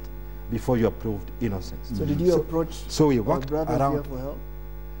seized before you are proved innocent. So did you approach so we our worked brothers around here for help?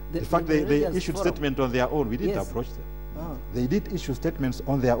 In fact, they issued statement on their own. We didn't approach them. They did issue statements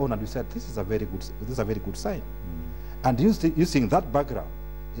on their own, and we said this is a very good sign. And using that background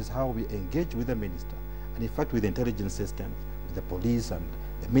is how we engage with the minister, and in fact with the intelligence systems, with the police and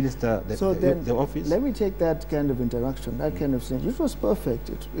the minister, the office. Let me take that kind of interaction, that kind of thing. It was perfect.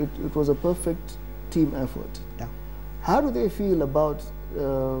 It was a perfect team effort. Yeah. How do they feel about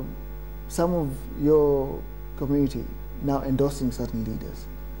some of your community now endorsing certain leaders?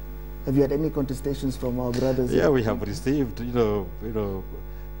 Have you had any contestations from our brothers? Yeah, we have received, you know,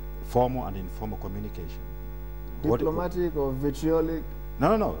 formal and informal communication. Diplomatic or vitriolic?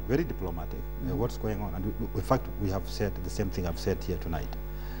 No, very diplomatic. What's going on? And in fact, we have said the same thing I've said here tonight.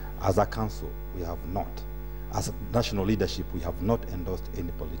 As a council, we have not. As national leadership, we have not endorsed any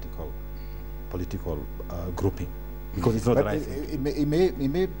political grouping, because it's not the right thing.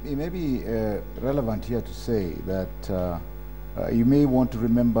 It may be relevant here to say that you may want to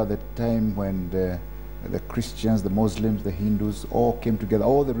remember the time when the Christians, the Muslims, the Hindus all came together,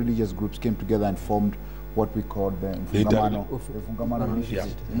 all the religious groups came together and formed what we call the Fungamano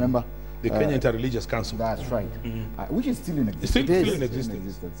Initiative. Remember? The Kenya Inter-Religious Council. That's right. Which is still in existence. Still in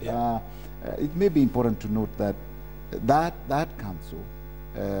existence. Yeah. It may be important to note that that council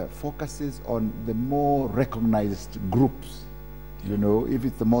focuses on the more recognized groups. You know, if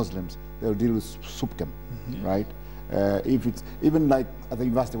it's the Muslims, they'll deal with SUPKEM, right? If it's even like at the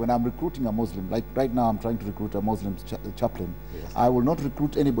university, when I'm recruiting a Muslim, like right now I'm trying to recruit a Muslim chaplain, I will not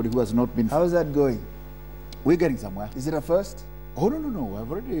recruit anybody who has not been. How is that going? We're getting somewhere. Is it a first? Oh, no.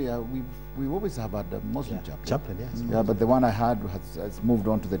 I've already, we always have had a Muslim chaplain. Chaplain, yes. Yeah, but the one I had has moved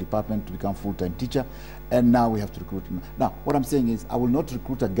on to the department to become full-time teacher, and now we have to recruit him. Now, what I'm saying is I will not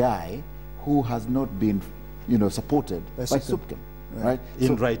recruit a guy who has not been, you know, supported by SUPKEM, right?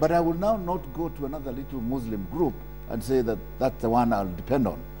 But I will now not go to another little Muslim group and say that that's the one I'll depend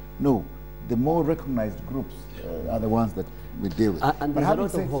on. No, the more recognized groups are the ones that we deal with. And but having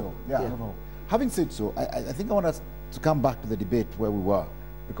said so, having said so, I think I want us to come back to the debate where we were,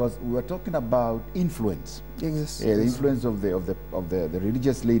 because we were talking about influence. Yes. The influence of the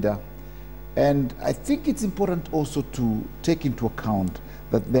religious leader, and I think it's important also to take into account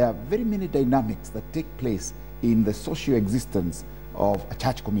that there are very many dynamics that take place in the socio-existence of a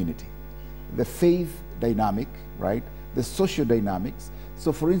church community. The faith dynamic, right? The social dynamics.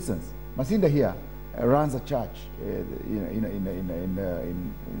 So, for instance, Masinda here runs a church in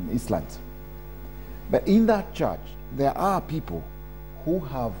Eastland. But in that church, there are people who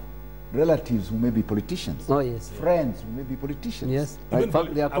have relatives who may be politicians. Oh, yes. Friends who may be politicians. Yes. Right?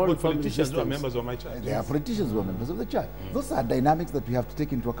 They are called politicians who are members of my church. They are politicians who are members of the church. Those are dynamics that we have to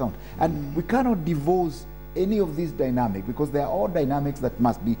take into account. And we cannot divorce any of these dynamics, because they are all dynamics that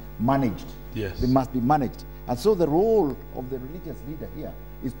must be managed. Yes. They must be managed. And so the role of the religious leader here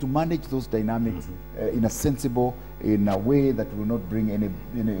is to manage those dynamics in a sensible, in a way that will not bring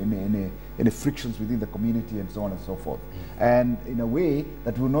any frictions within the community and so on and so forth. And in a way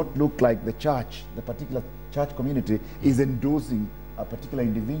that will not look like the church, the particular church community is endorsing a particular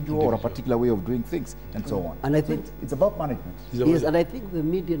individual or a particular way of doing things and so on. And I think it's about management. Yes, and I think the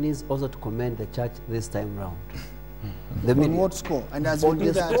media needs also to commend the church this time round. The On media. what score? And as On we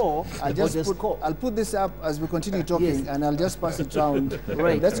do the that, score, I'll on just the put, score. I'll put this up as we continue talking, Yes. and I'll just pass it round.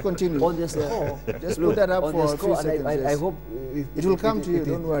 Right. Let's continue. On the score, Just look, put that up on for the a score, few and seconds. I yes. hope It will come to you,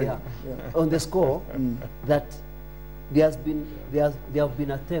 don't worry. Yeah. Yeah. On the score, that there have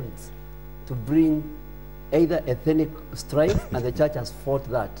been attempts to bring either ethnic strife, and the church has fought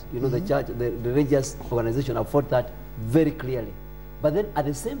that. You know, the church, the religious organization have fought that very clearly. But then at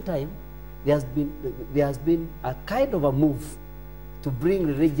the same time, there has been a kind of a move to bring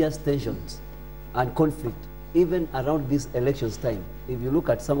religious tensions and conflict even around this elections time. If you look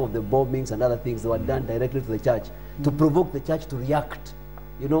at some of the bombings and other things that were done directly to the church to provoke the church to react,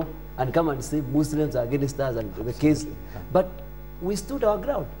 you know, and come and say Muslims are against us and the case. But we stood our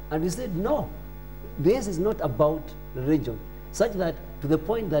ground and we said, no, this is not about religion, such that to the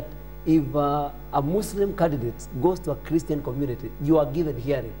point that if a Muslim candidate goes to a Christian community, you are given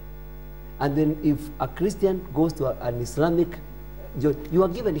hearing. And then if a Christian goes to an Islamic, you are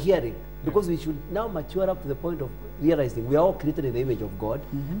given hearing, because we should now mature up to the point of realizing we are all created in the image of God,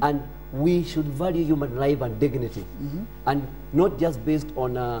 and we should value human life and dignity, and not just based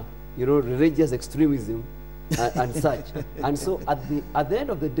on you know, religious extremism and such. And so at the end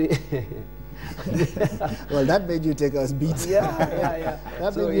of the day, Well, that made you take us beats. yeah.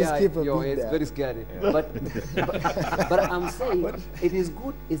 That made you skip a beat it's there. very scary. But I'm saying it is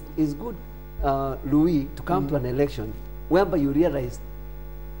good. It's good, Louis, to come to an election whereby you realize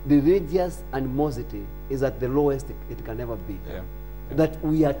the religious animosity is at the lowest it can ever be. Yeah. That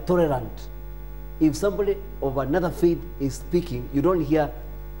we are tolerant. If somebody of another faith is speaking, you don't hear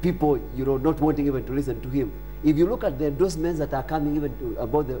people, you know, not wanting even to listen to him. If you look at the endorsements that are coming even to,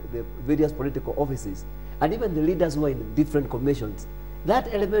 about the various political offices, and even the leaders who are in different commissions,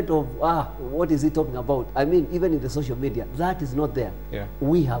 that element of, what is he talking about? I mean, even in the social media, that is not there. Yeah.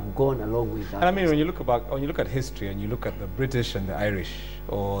 We have gone along with that. And I mean, when you look at history and you look at the British and the Irish,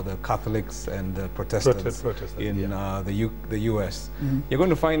 or the Catholics and the Protestants, in the US, you're going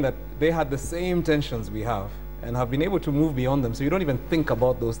to find that they had the same tensions we have and have been able to move beyond them. So you don't even think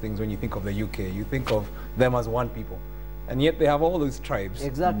about those things when you think of the UK. You think of them as one people. And yet they have all these tribes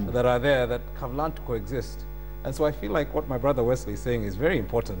that are there that have learned to coexist. And so I feel like what my brother Wesley is saying is very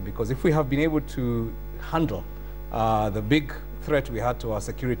important, because if we have been able to handle the big threat we had to our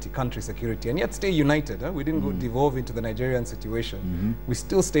security, country security, and yet stay united, we didn't go devolve into the Nigerian situation, we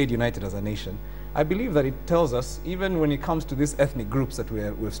still stayed united as a nation. I believe that it tells us, even when it comes to these ethnic groups that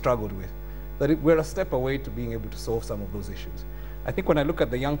we've struggled with, that we're a step away to being able to solve some of those issues. I think when I look at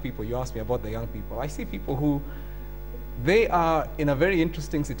the young people, you asked me about the young people, I see people who, they are in a very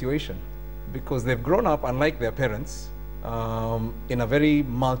interesting situation, because they've grown up, unlike their parents, in a very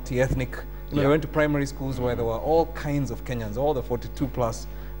multi-ethnic, they went to primary schools where there were all kinds of Kenyans, all the 42 plus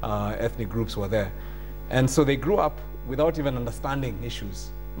ethnic groups were there. And so they grew up without even understanding issues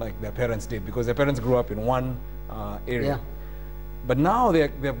like their parents did, because their parents grew up in one area. But now they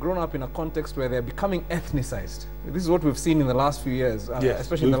have grown up in a context where they're becoming ethnicized. This is what we've seen in the last few years,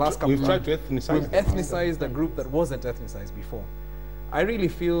 especially in the last couple of years. We've tried to ethnicize. We've ethnicized a group that wasn't ethnicized before. I really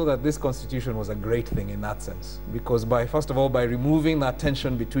feel that this constitution was a great thing in that sense, because first of all, by removing that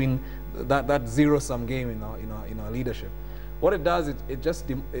tension between that zero-sum game in our leadership, what it does,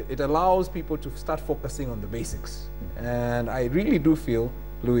 it allows people to start focusing on the basics. And I really do feel,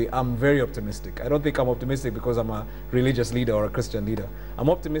 Louis, I'm very optimistic. I don't think I'm optimistic because I'm a religious leader or a Christian leader. I'm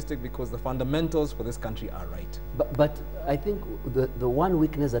optimistic because the fundamentals for this country are right. But I think the one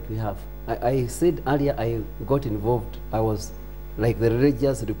weakness that we have, I said earlier, I got involved, I was like the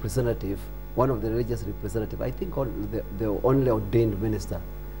religious representative, one of the religious representatives, I think the only ordained minister.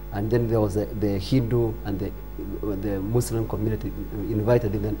 And then there was the Hindu and the Muslim community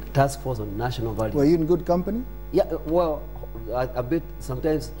invited in the task force on national values. Were you in good company? Yeah, well, a bit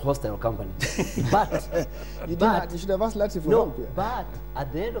sometimes hostile company. But you should have asked Lati for help. Yeah. But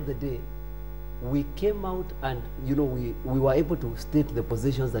at the end of the day, we came out and we were able to state the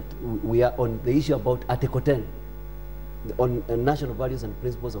positions that we are on the issue about Article 10 on national values and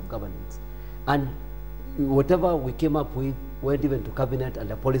principles of governance. And whatever we came up with went even to cabinet, and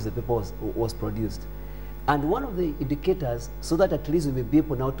the policy paper was produced. And one of the indicators, so that at least we may be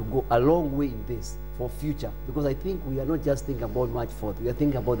able now to go a long way in this for future, because I think we are not just thinking about March 4th, we are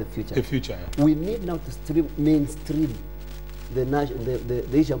thinking about the future. The future, yeah. We need now to mainstream the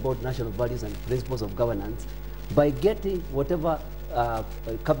issue about national values and principles of governance by getting whatever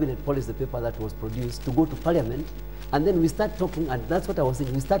cabinet policy paper that was produced to go to parliament, and then we start talking, and that's what I was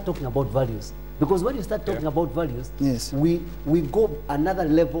saying, we start talking about values. Because when you start talking about values, we go another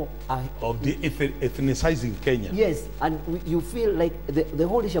level of the ethnicizing Kenya. Yes, and you feel like the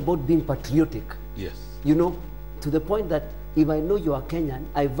whole issue about being patriotic. Yes. to the point that if I know you are Kenyan,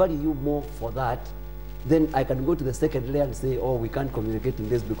 I value you more for that, then I can go to the second layer and say, oh, we can't communicate in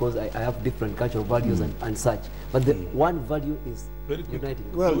this because I have different cultural values and such. But the one value is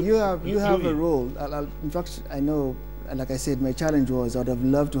uniting. Well, you have a role. In fact, I know, like I said, my challenge was I would have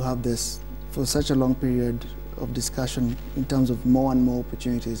loved to have this for such a long period of discussion in terms of more and more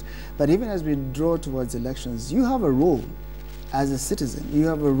opportunities. But even as we draw towards elections, you have a role as a citizen. You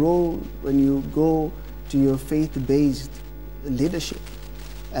have a role when you go to your faith-based leadership,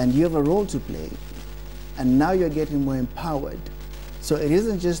 and you have a role to play. And now you're getting more empowered. So it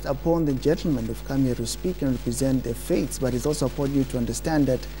isn't just upon the gentlemen who've come here to speak and represent their faiths, but it's also upon you to understand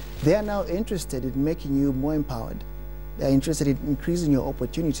that they are now interested in making you more empowered. They're interested in increasing your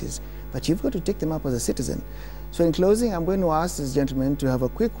opportunities, but you've got to take them up as a citizen. So in closing, I'm going to ask this gentleman to have a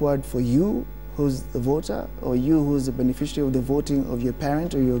quick word for you who's the voter, or you who's the beneficiary of the voting of your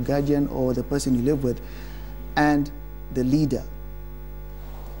parent or your guardian or the person you live with, and the leader.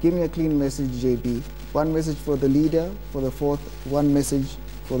 Give me a clean message, JB. One message for the leader, for the fourth, one message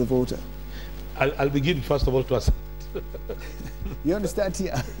for the voter. I'll begin first of all to ask. You understand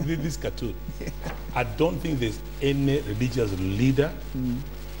here? This cartoon. I don't think there's any religious leader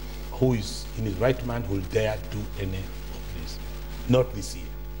who is in his right mind who will dare do any of this. Not this year.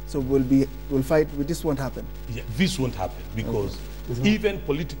 So we'll fight, this won't happen? Yeah, this won't happen because even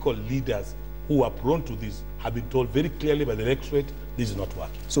political leaders who are prone to this have been told very clearly by the electorate this is not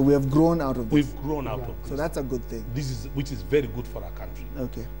working. So we have grown out of this? We've grown out of this. So that's a good thing. Which is very good for our country.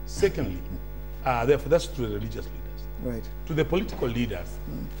 Okay. Secondly, therefore that's to the religious leaders. Right. To the political leaders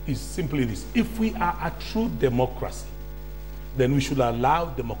is simply this. If we are a true democracy, then we should allow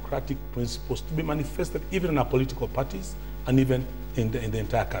democratic principles to be manifested even in our political parties and even in the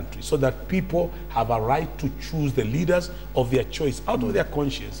entire country, so that people have a right to choose the leaders of their choice out of their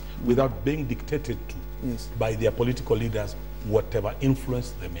conscience without being dictated to by their political leaders, whatever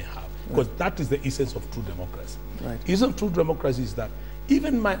influence they may have. Because that is the essence of true democracy. Right. Essence of true democracy is that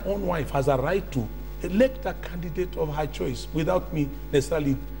even my own wife has a right to elect a candidate of her choice without me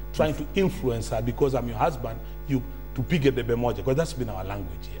necessarily trying to influence her because I'm your husband, you to pick the bemoja, because that's been our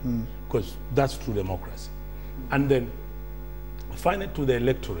language here. Because that's true democracy. And then finally to the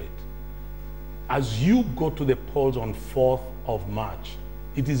electorate, as you go to the polls on 4th of March,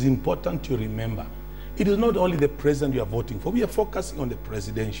 it is important to remember, it is not only the president you are voting for, we are focusing on the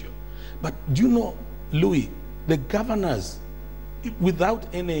presidential. But do you know, Louis, the governors, without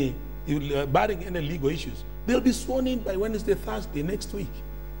any, barring any legal issues, they'll be sworn in by Wednesday, Thursday next week,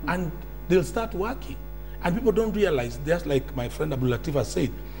 and they'll start working. And people don't realize, just like my friend Abdul Latif has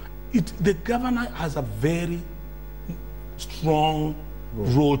said, the governor has a very strong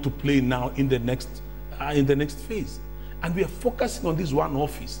role to play now in the next phase. And we are focusing on this one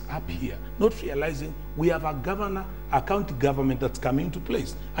office up here, not realizing we have a governor, a county government that's coming into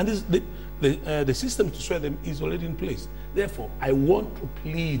place. And this, the system to swear them is already in place. Therefore, I want to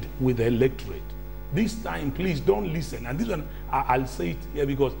plead with the electorate. This time, please don't listen. And this one, I'll say it here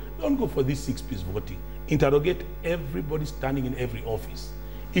because don't go for this 6-piece voting. Interrogate everybody standing in every office.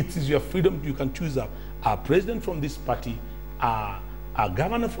 It is your freedom. You can choose a president from this party, a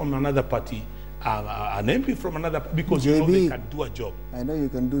governor from another party, an MP from another, because you know they can do a job. I know you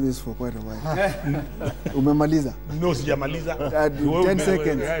can do this for quite a while. Umemaliza? No, sijamaliza. 10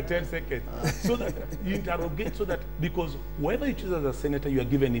 seconds. 10 seconds. So that you interrogate, so that, because whoever you choose as a senator, you are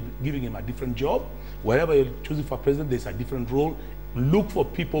giving him a different job. Wherever you're choosing for president, there's a different role. Look for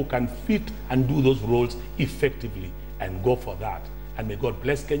people who can fit and do those roles effectively, and go for that. And may God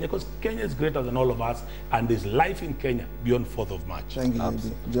bless Kenya, because Kenya is greater than all of us, and there's life in Kenya beyond 4th of March. Thank you,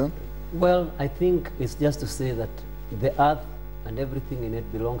 John. Well, I think it's just to say that the earth and everything in it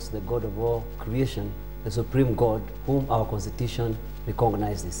belongs to the God of all creation, the supreme God, whom our Constitution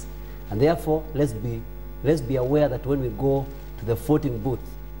recognizes. And therefore, let's be aware that when we go to the voting booth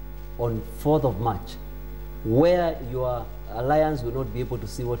on 4th of March, where your alliance will not be able to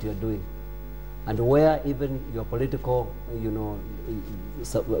see what you're doing, and where even your political,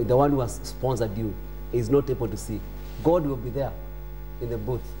 the one who has sponsored you is not able to see, God will be there in the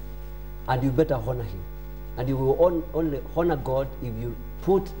booth, and you better honor him. And you will only honor God if you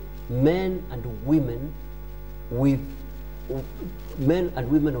put men and women of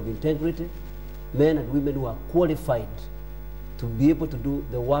integrity, men and women who are qualified to be able to do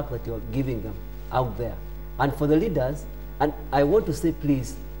the work that you're giving them out there. And for the leaders, and I want to say,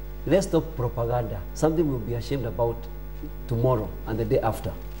 please, let's stop propaganda, something we'll be ashamed about tomorrow and the day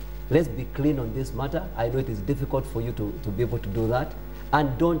after. Let's be clean on this matter. I know it is difficult for you to be able to do that.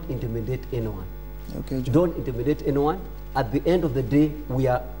 And don't intimidate anyone. Okay, John. Don't intimidate anyone. At the end of the day, we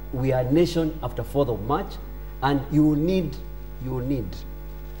are a nation after 4th of March, And you will need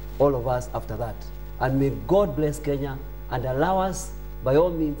all of us after that. And may God bless Kenya and allow us, by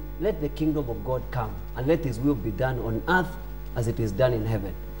all means, let the kingdom of God come and let his will be done on earth as it is done in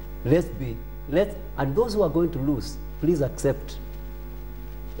heaven. And those who are going to lose, please accept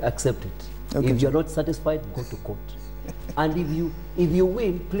it. Okay, if you're not satisfied, go to court. And if you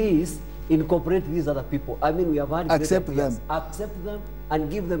win, please incorporate these other people. I mean, we have had accept them. Accept them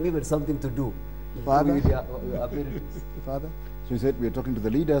and give them even something to do. Father? With their abilities. Father? So you said we are talking to the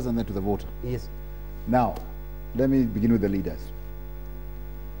leaders and then to the voter. Yes. Now, let me begin with the leaders.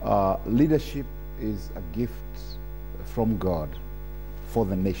 Leadership is a gift from God for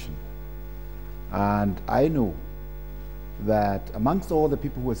the nation. And I know that amongst all the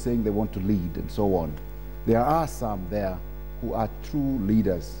people who are saying they want to lead and so on, there are some there who are true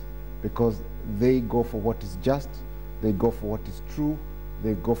leaders because they go for what is just, they go for what is true,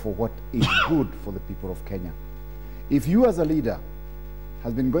 they go for what is good for the people of Kenya. If you as a leader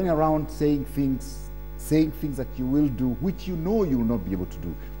has been going around saying things that you will do, which you know you will not be able to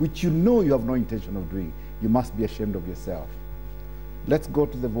do, which you know you have no intention of doing, you must be ashamed of yourself. Let's go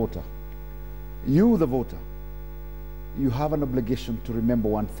to the voter. You, the voter, you have an obligation to remember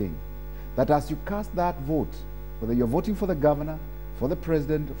one thing, that as you cast that vote, whether you're voting for the governor, for the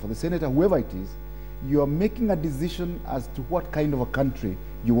president, for the senator, whoever it is, you are making a decision as to what kind of a country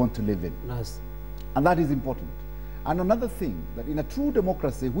you want to live in. Nice. And that is important. And another thing, that in a true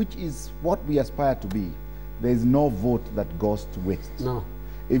democracy, which is what we aspire to be, there is no vote that goes to waste. No.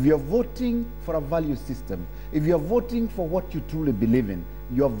 If you're voting for a value system, if you're voting for what you truly believe in,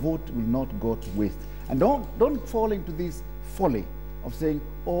 your vote will not go to waste. And don't fall into this folly of saying,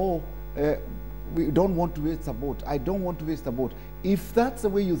 oh, we don't want to waste a vote. I don't want to waste a vote. If that's the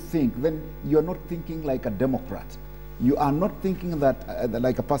way you think, then you're not thinking like a Democrat. You are not thinking that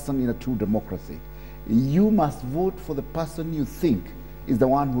like a person in a true democracy. You must vote for the person you think is the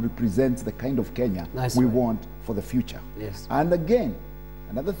one who represents the kind of Kenya we want for the future. Yes. And again,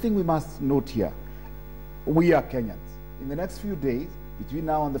 another thing we must note here, we are Kenyans. In the next few days, between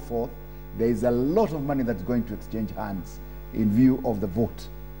now and the 4th, there is a lot of money that's going to exchange hands in view of the vote.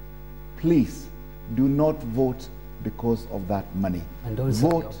 Please, do not vote because of that money. And don't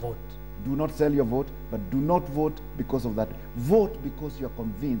sell your vote. Do not sell your vote, but do not vote because of that. Vote because you're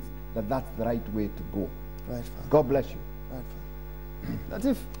convinced that that's the right way to go. Right, Father. God bless you. Right, Father. That's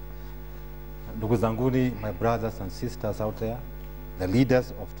it. Ndugu zanguni, my brothers and sisters out there, the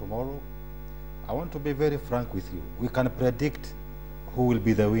leaders of tomorrow, I want to be very frank with you. We can predict who will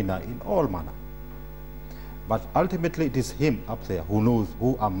be the winner in all manner. But ultimately it is him up there who knows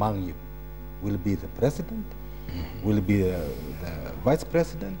who among you will be the president, will be the vice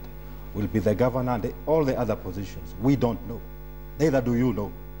president, will be the governor, and all the other positions. We don't know. Neither do you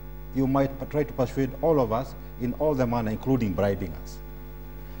know. You might try to persuade all of us in all the manner, including bribing us.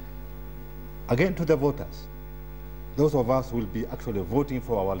 Again, to the voters, those of us who will be actually voting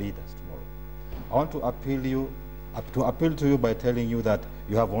for our leaders tomorrow, I want to appeal to you by telling you that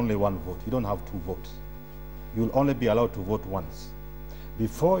you have only one vote. You don't have two votes. You will only be allowed to vote once.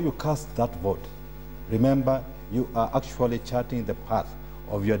 Before you cast that vote, remember you are actually charting the path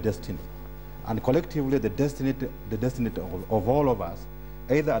of your destiny. And collectively, the destiny of all of us,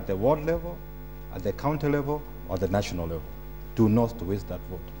 either at the ward level, at the county level, or the national level. Do not waste that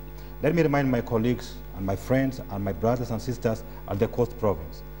vote. Let me remind my colleagues and my friends and my brothers and sisters at the Coast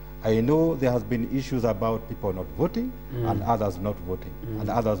Province. I know there has been issues about people not voting and others not voting and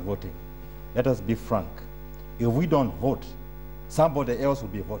others voting. Let us be frank. If we don't vote, somebody else will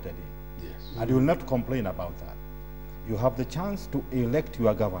be voted in. Yes. And you will not complain about that. You have the chance to elect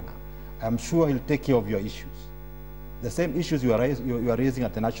your governor. I'm sure he'll take care of your issues. The same issues you are raising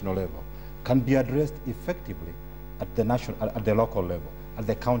at the national level can be addressed effectively at the local level, at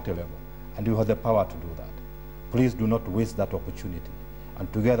the county level, and you have the power to do that. Please do not waste that opportunity.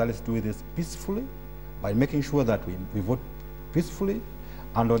 And together, let's do this peacefully by making sure that we vote peacefully.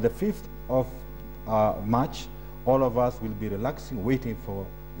 And on the 5th of March, all of us will be relaxing, waiting for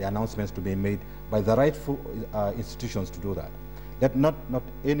the announcements to be made by the rightful institutions to do that. Let not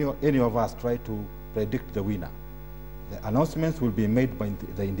any of us try to predict the winner. The announcements will be made by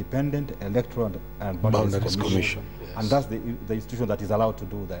the Independent Electoral and Boundaries Commission. Yes. And that's the institution that is allowed to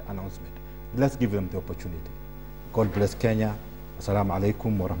do the announcement. Let's give them the opportunity. God bless Kenya. Assalamu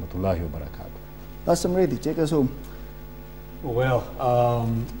alaikum wa rahmatullahi wa barakatuh. Pastor Mredi, take us home. Well,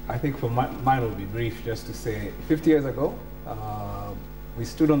 I think for mine will be brief, just to say 50 years ago, we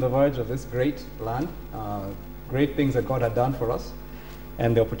stood on the verge of this great land, great things that God had done for us,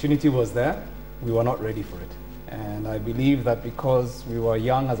 and the opportunity was there. We were not ready for it. And I believe that because we were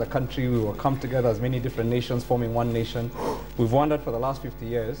young as a country, we were come together as many different nations forming one nation. We've wandered for the last 50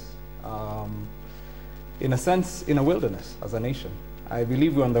 years, in a sense, in a wilderness as a nation. I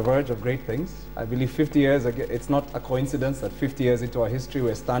believe we're on the verge of great things. I believe 50 years, it's not a coincidence that 50 years into our history,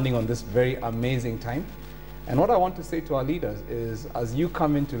 we're standing on this very amazing time. And what I want to say to our leaders is, as you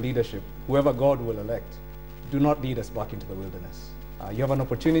come into leadership, whoever God will elect, do not lead us back into the wilderness. You have an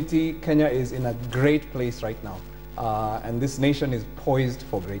opportunity. Kenya is in a great place right now. And this nation is poised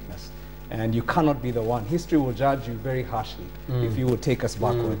for greatness. And you cannot be the one. History will judge you very harshly if you will take us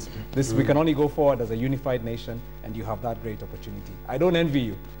backwards. We can only go forward as a unified nation, and you have that great opportunity. I don't envy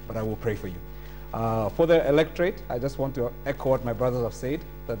you, but I will pray for you. For the electorate, I just want to echo what my brothers have said,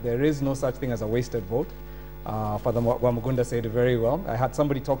 that there is no such thing as a wasted vote. Father Wamugunda said it very well. I had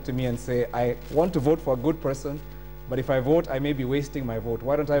somebody talk to me and say, I want to vote for a good person, but if I vote, I may be wasting my vote.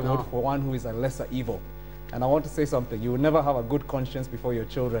 Why don't I vote for one who is a lesser evil? And I want to say something. You will never have a good conscience before your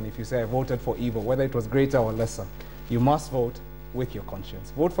children if you say, I voted for evil, whether it was greater or lesser. You must vote with your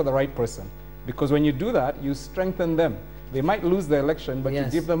conscience. Vote for the right person. Because when you do that, you strengthen them. They might lose the election, but you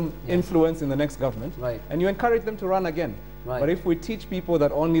give them influence in the next government. And you encourage them to run again. But if we teach people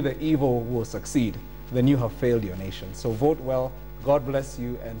that only the evil will succeed, then you have failed your nation. So vote well. God bless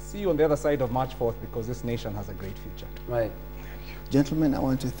you, and see you on the other side of March 4th, because this nation has a great future. Gentlemen, I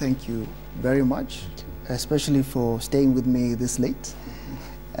want to thank you very much, especially for staying with me this late.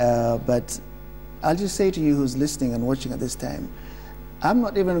 But I'll just say to you who's listening and watching at this time, I'm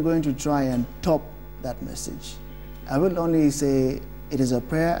not even going to try and top that message. I will only say it is a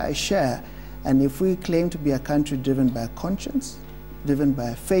prayer I share, and if we claim to be a country driven by conscience, driven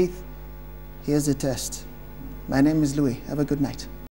by faith, here's the test. My name is Louis. Have a good night.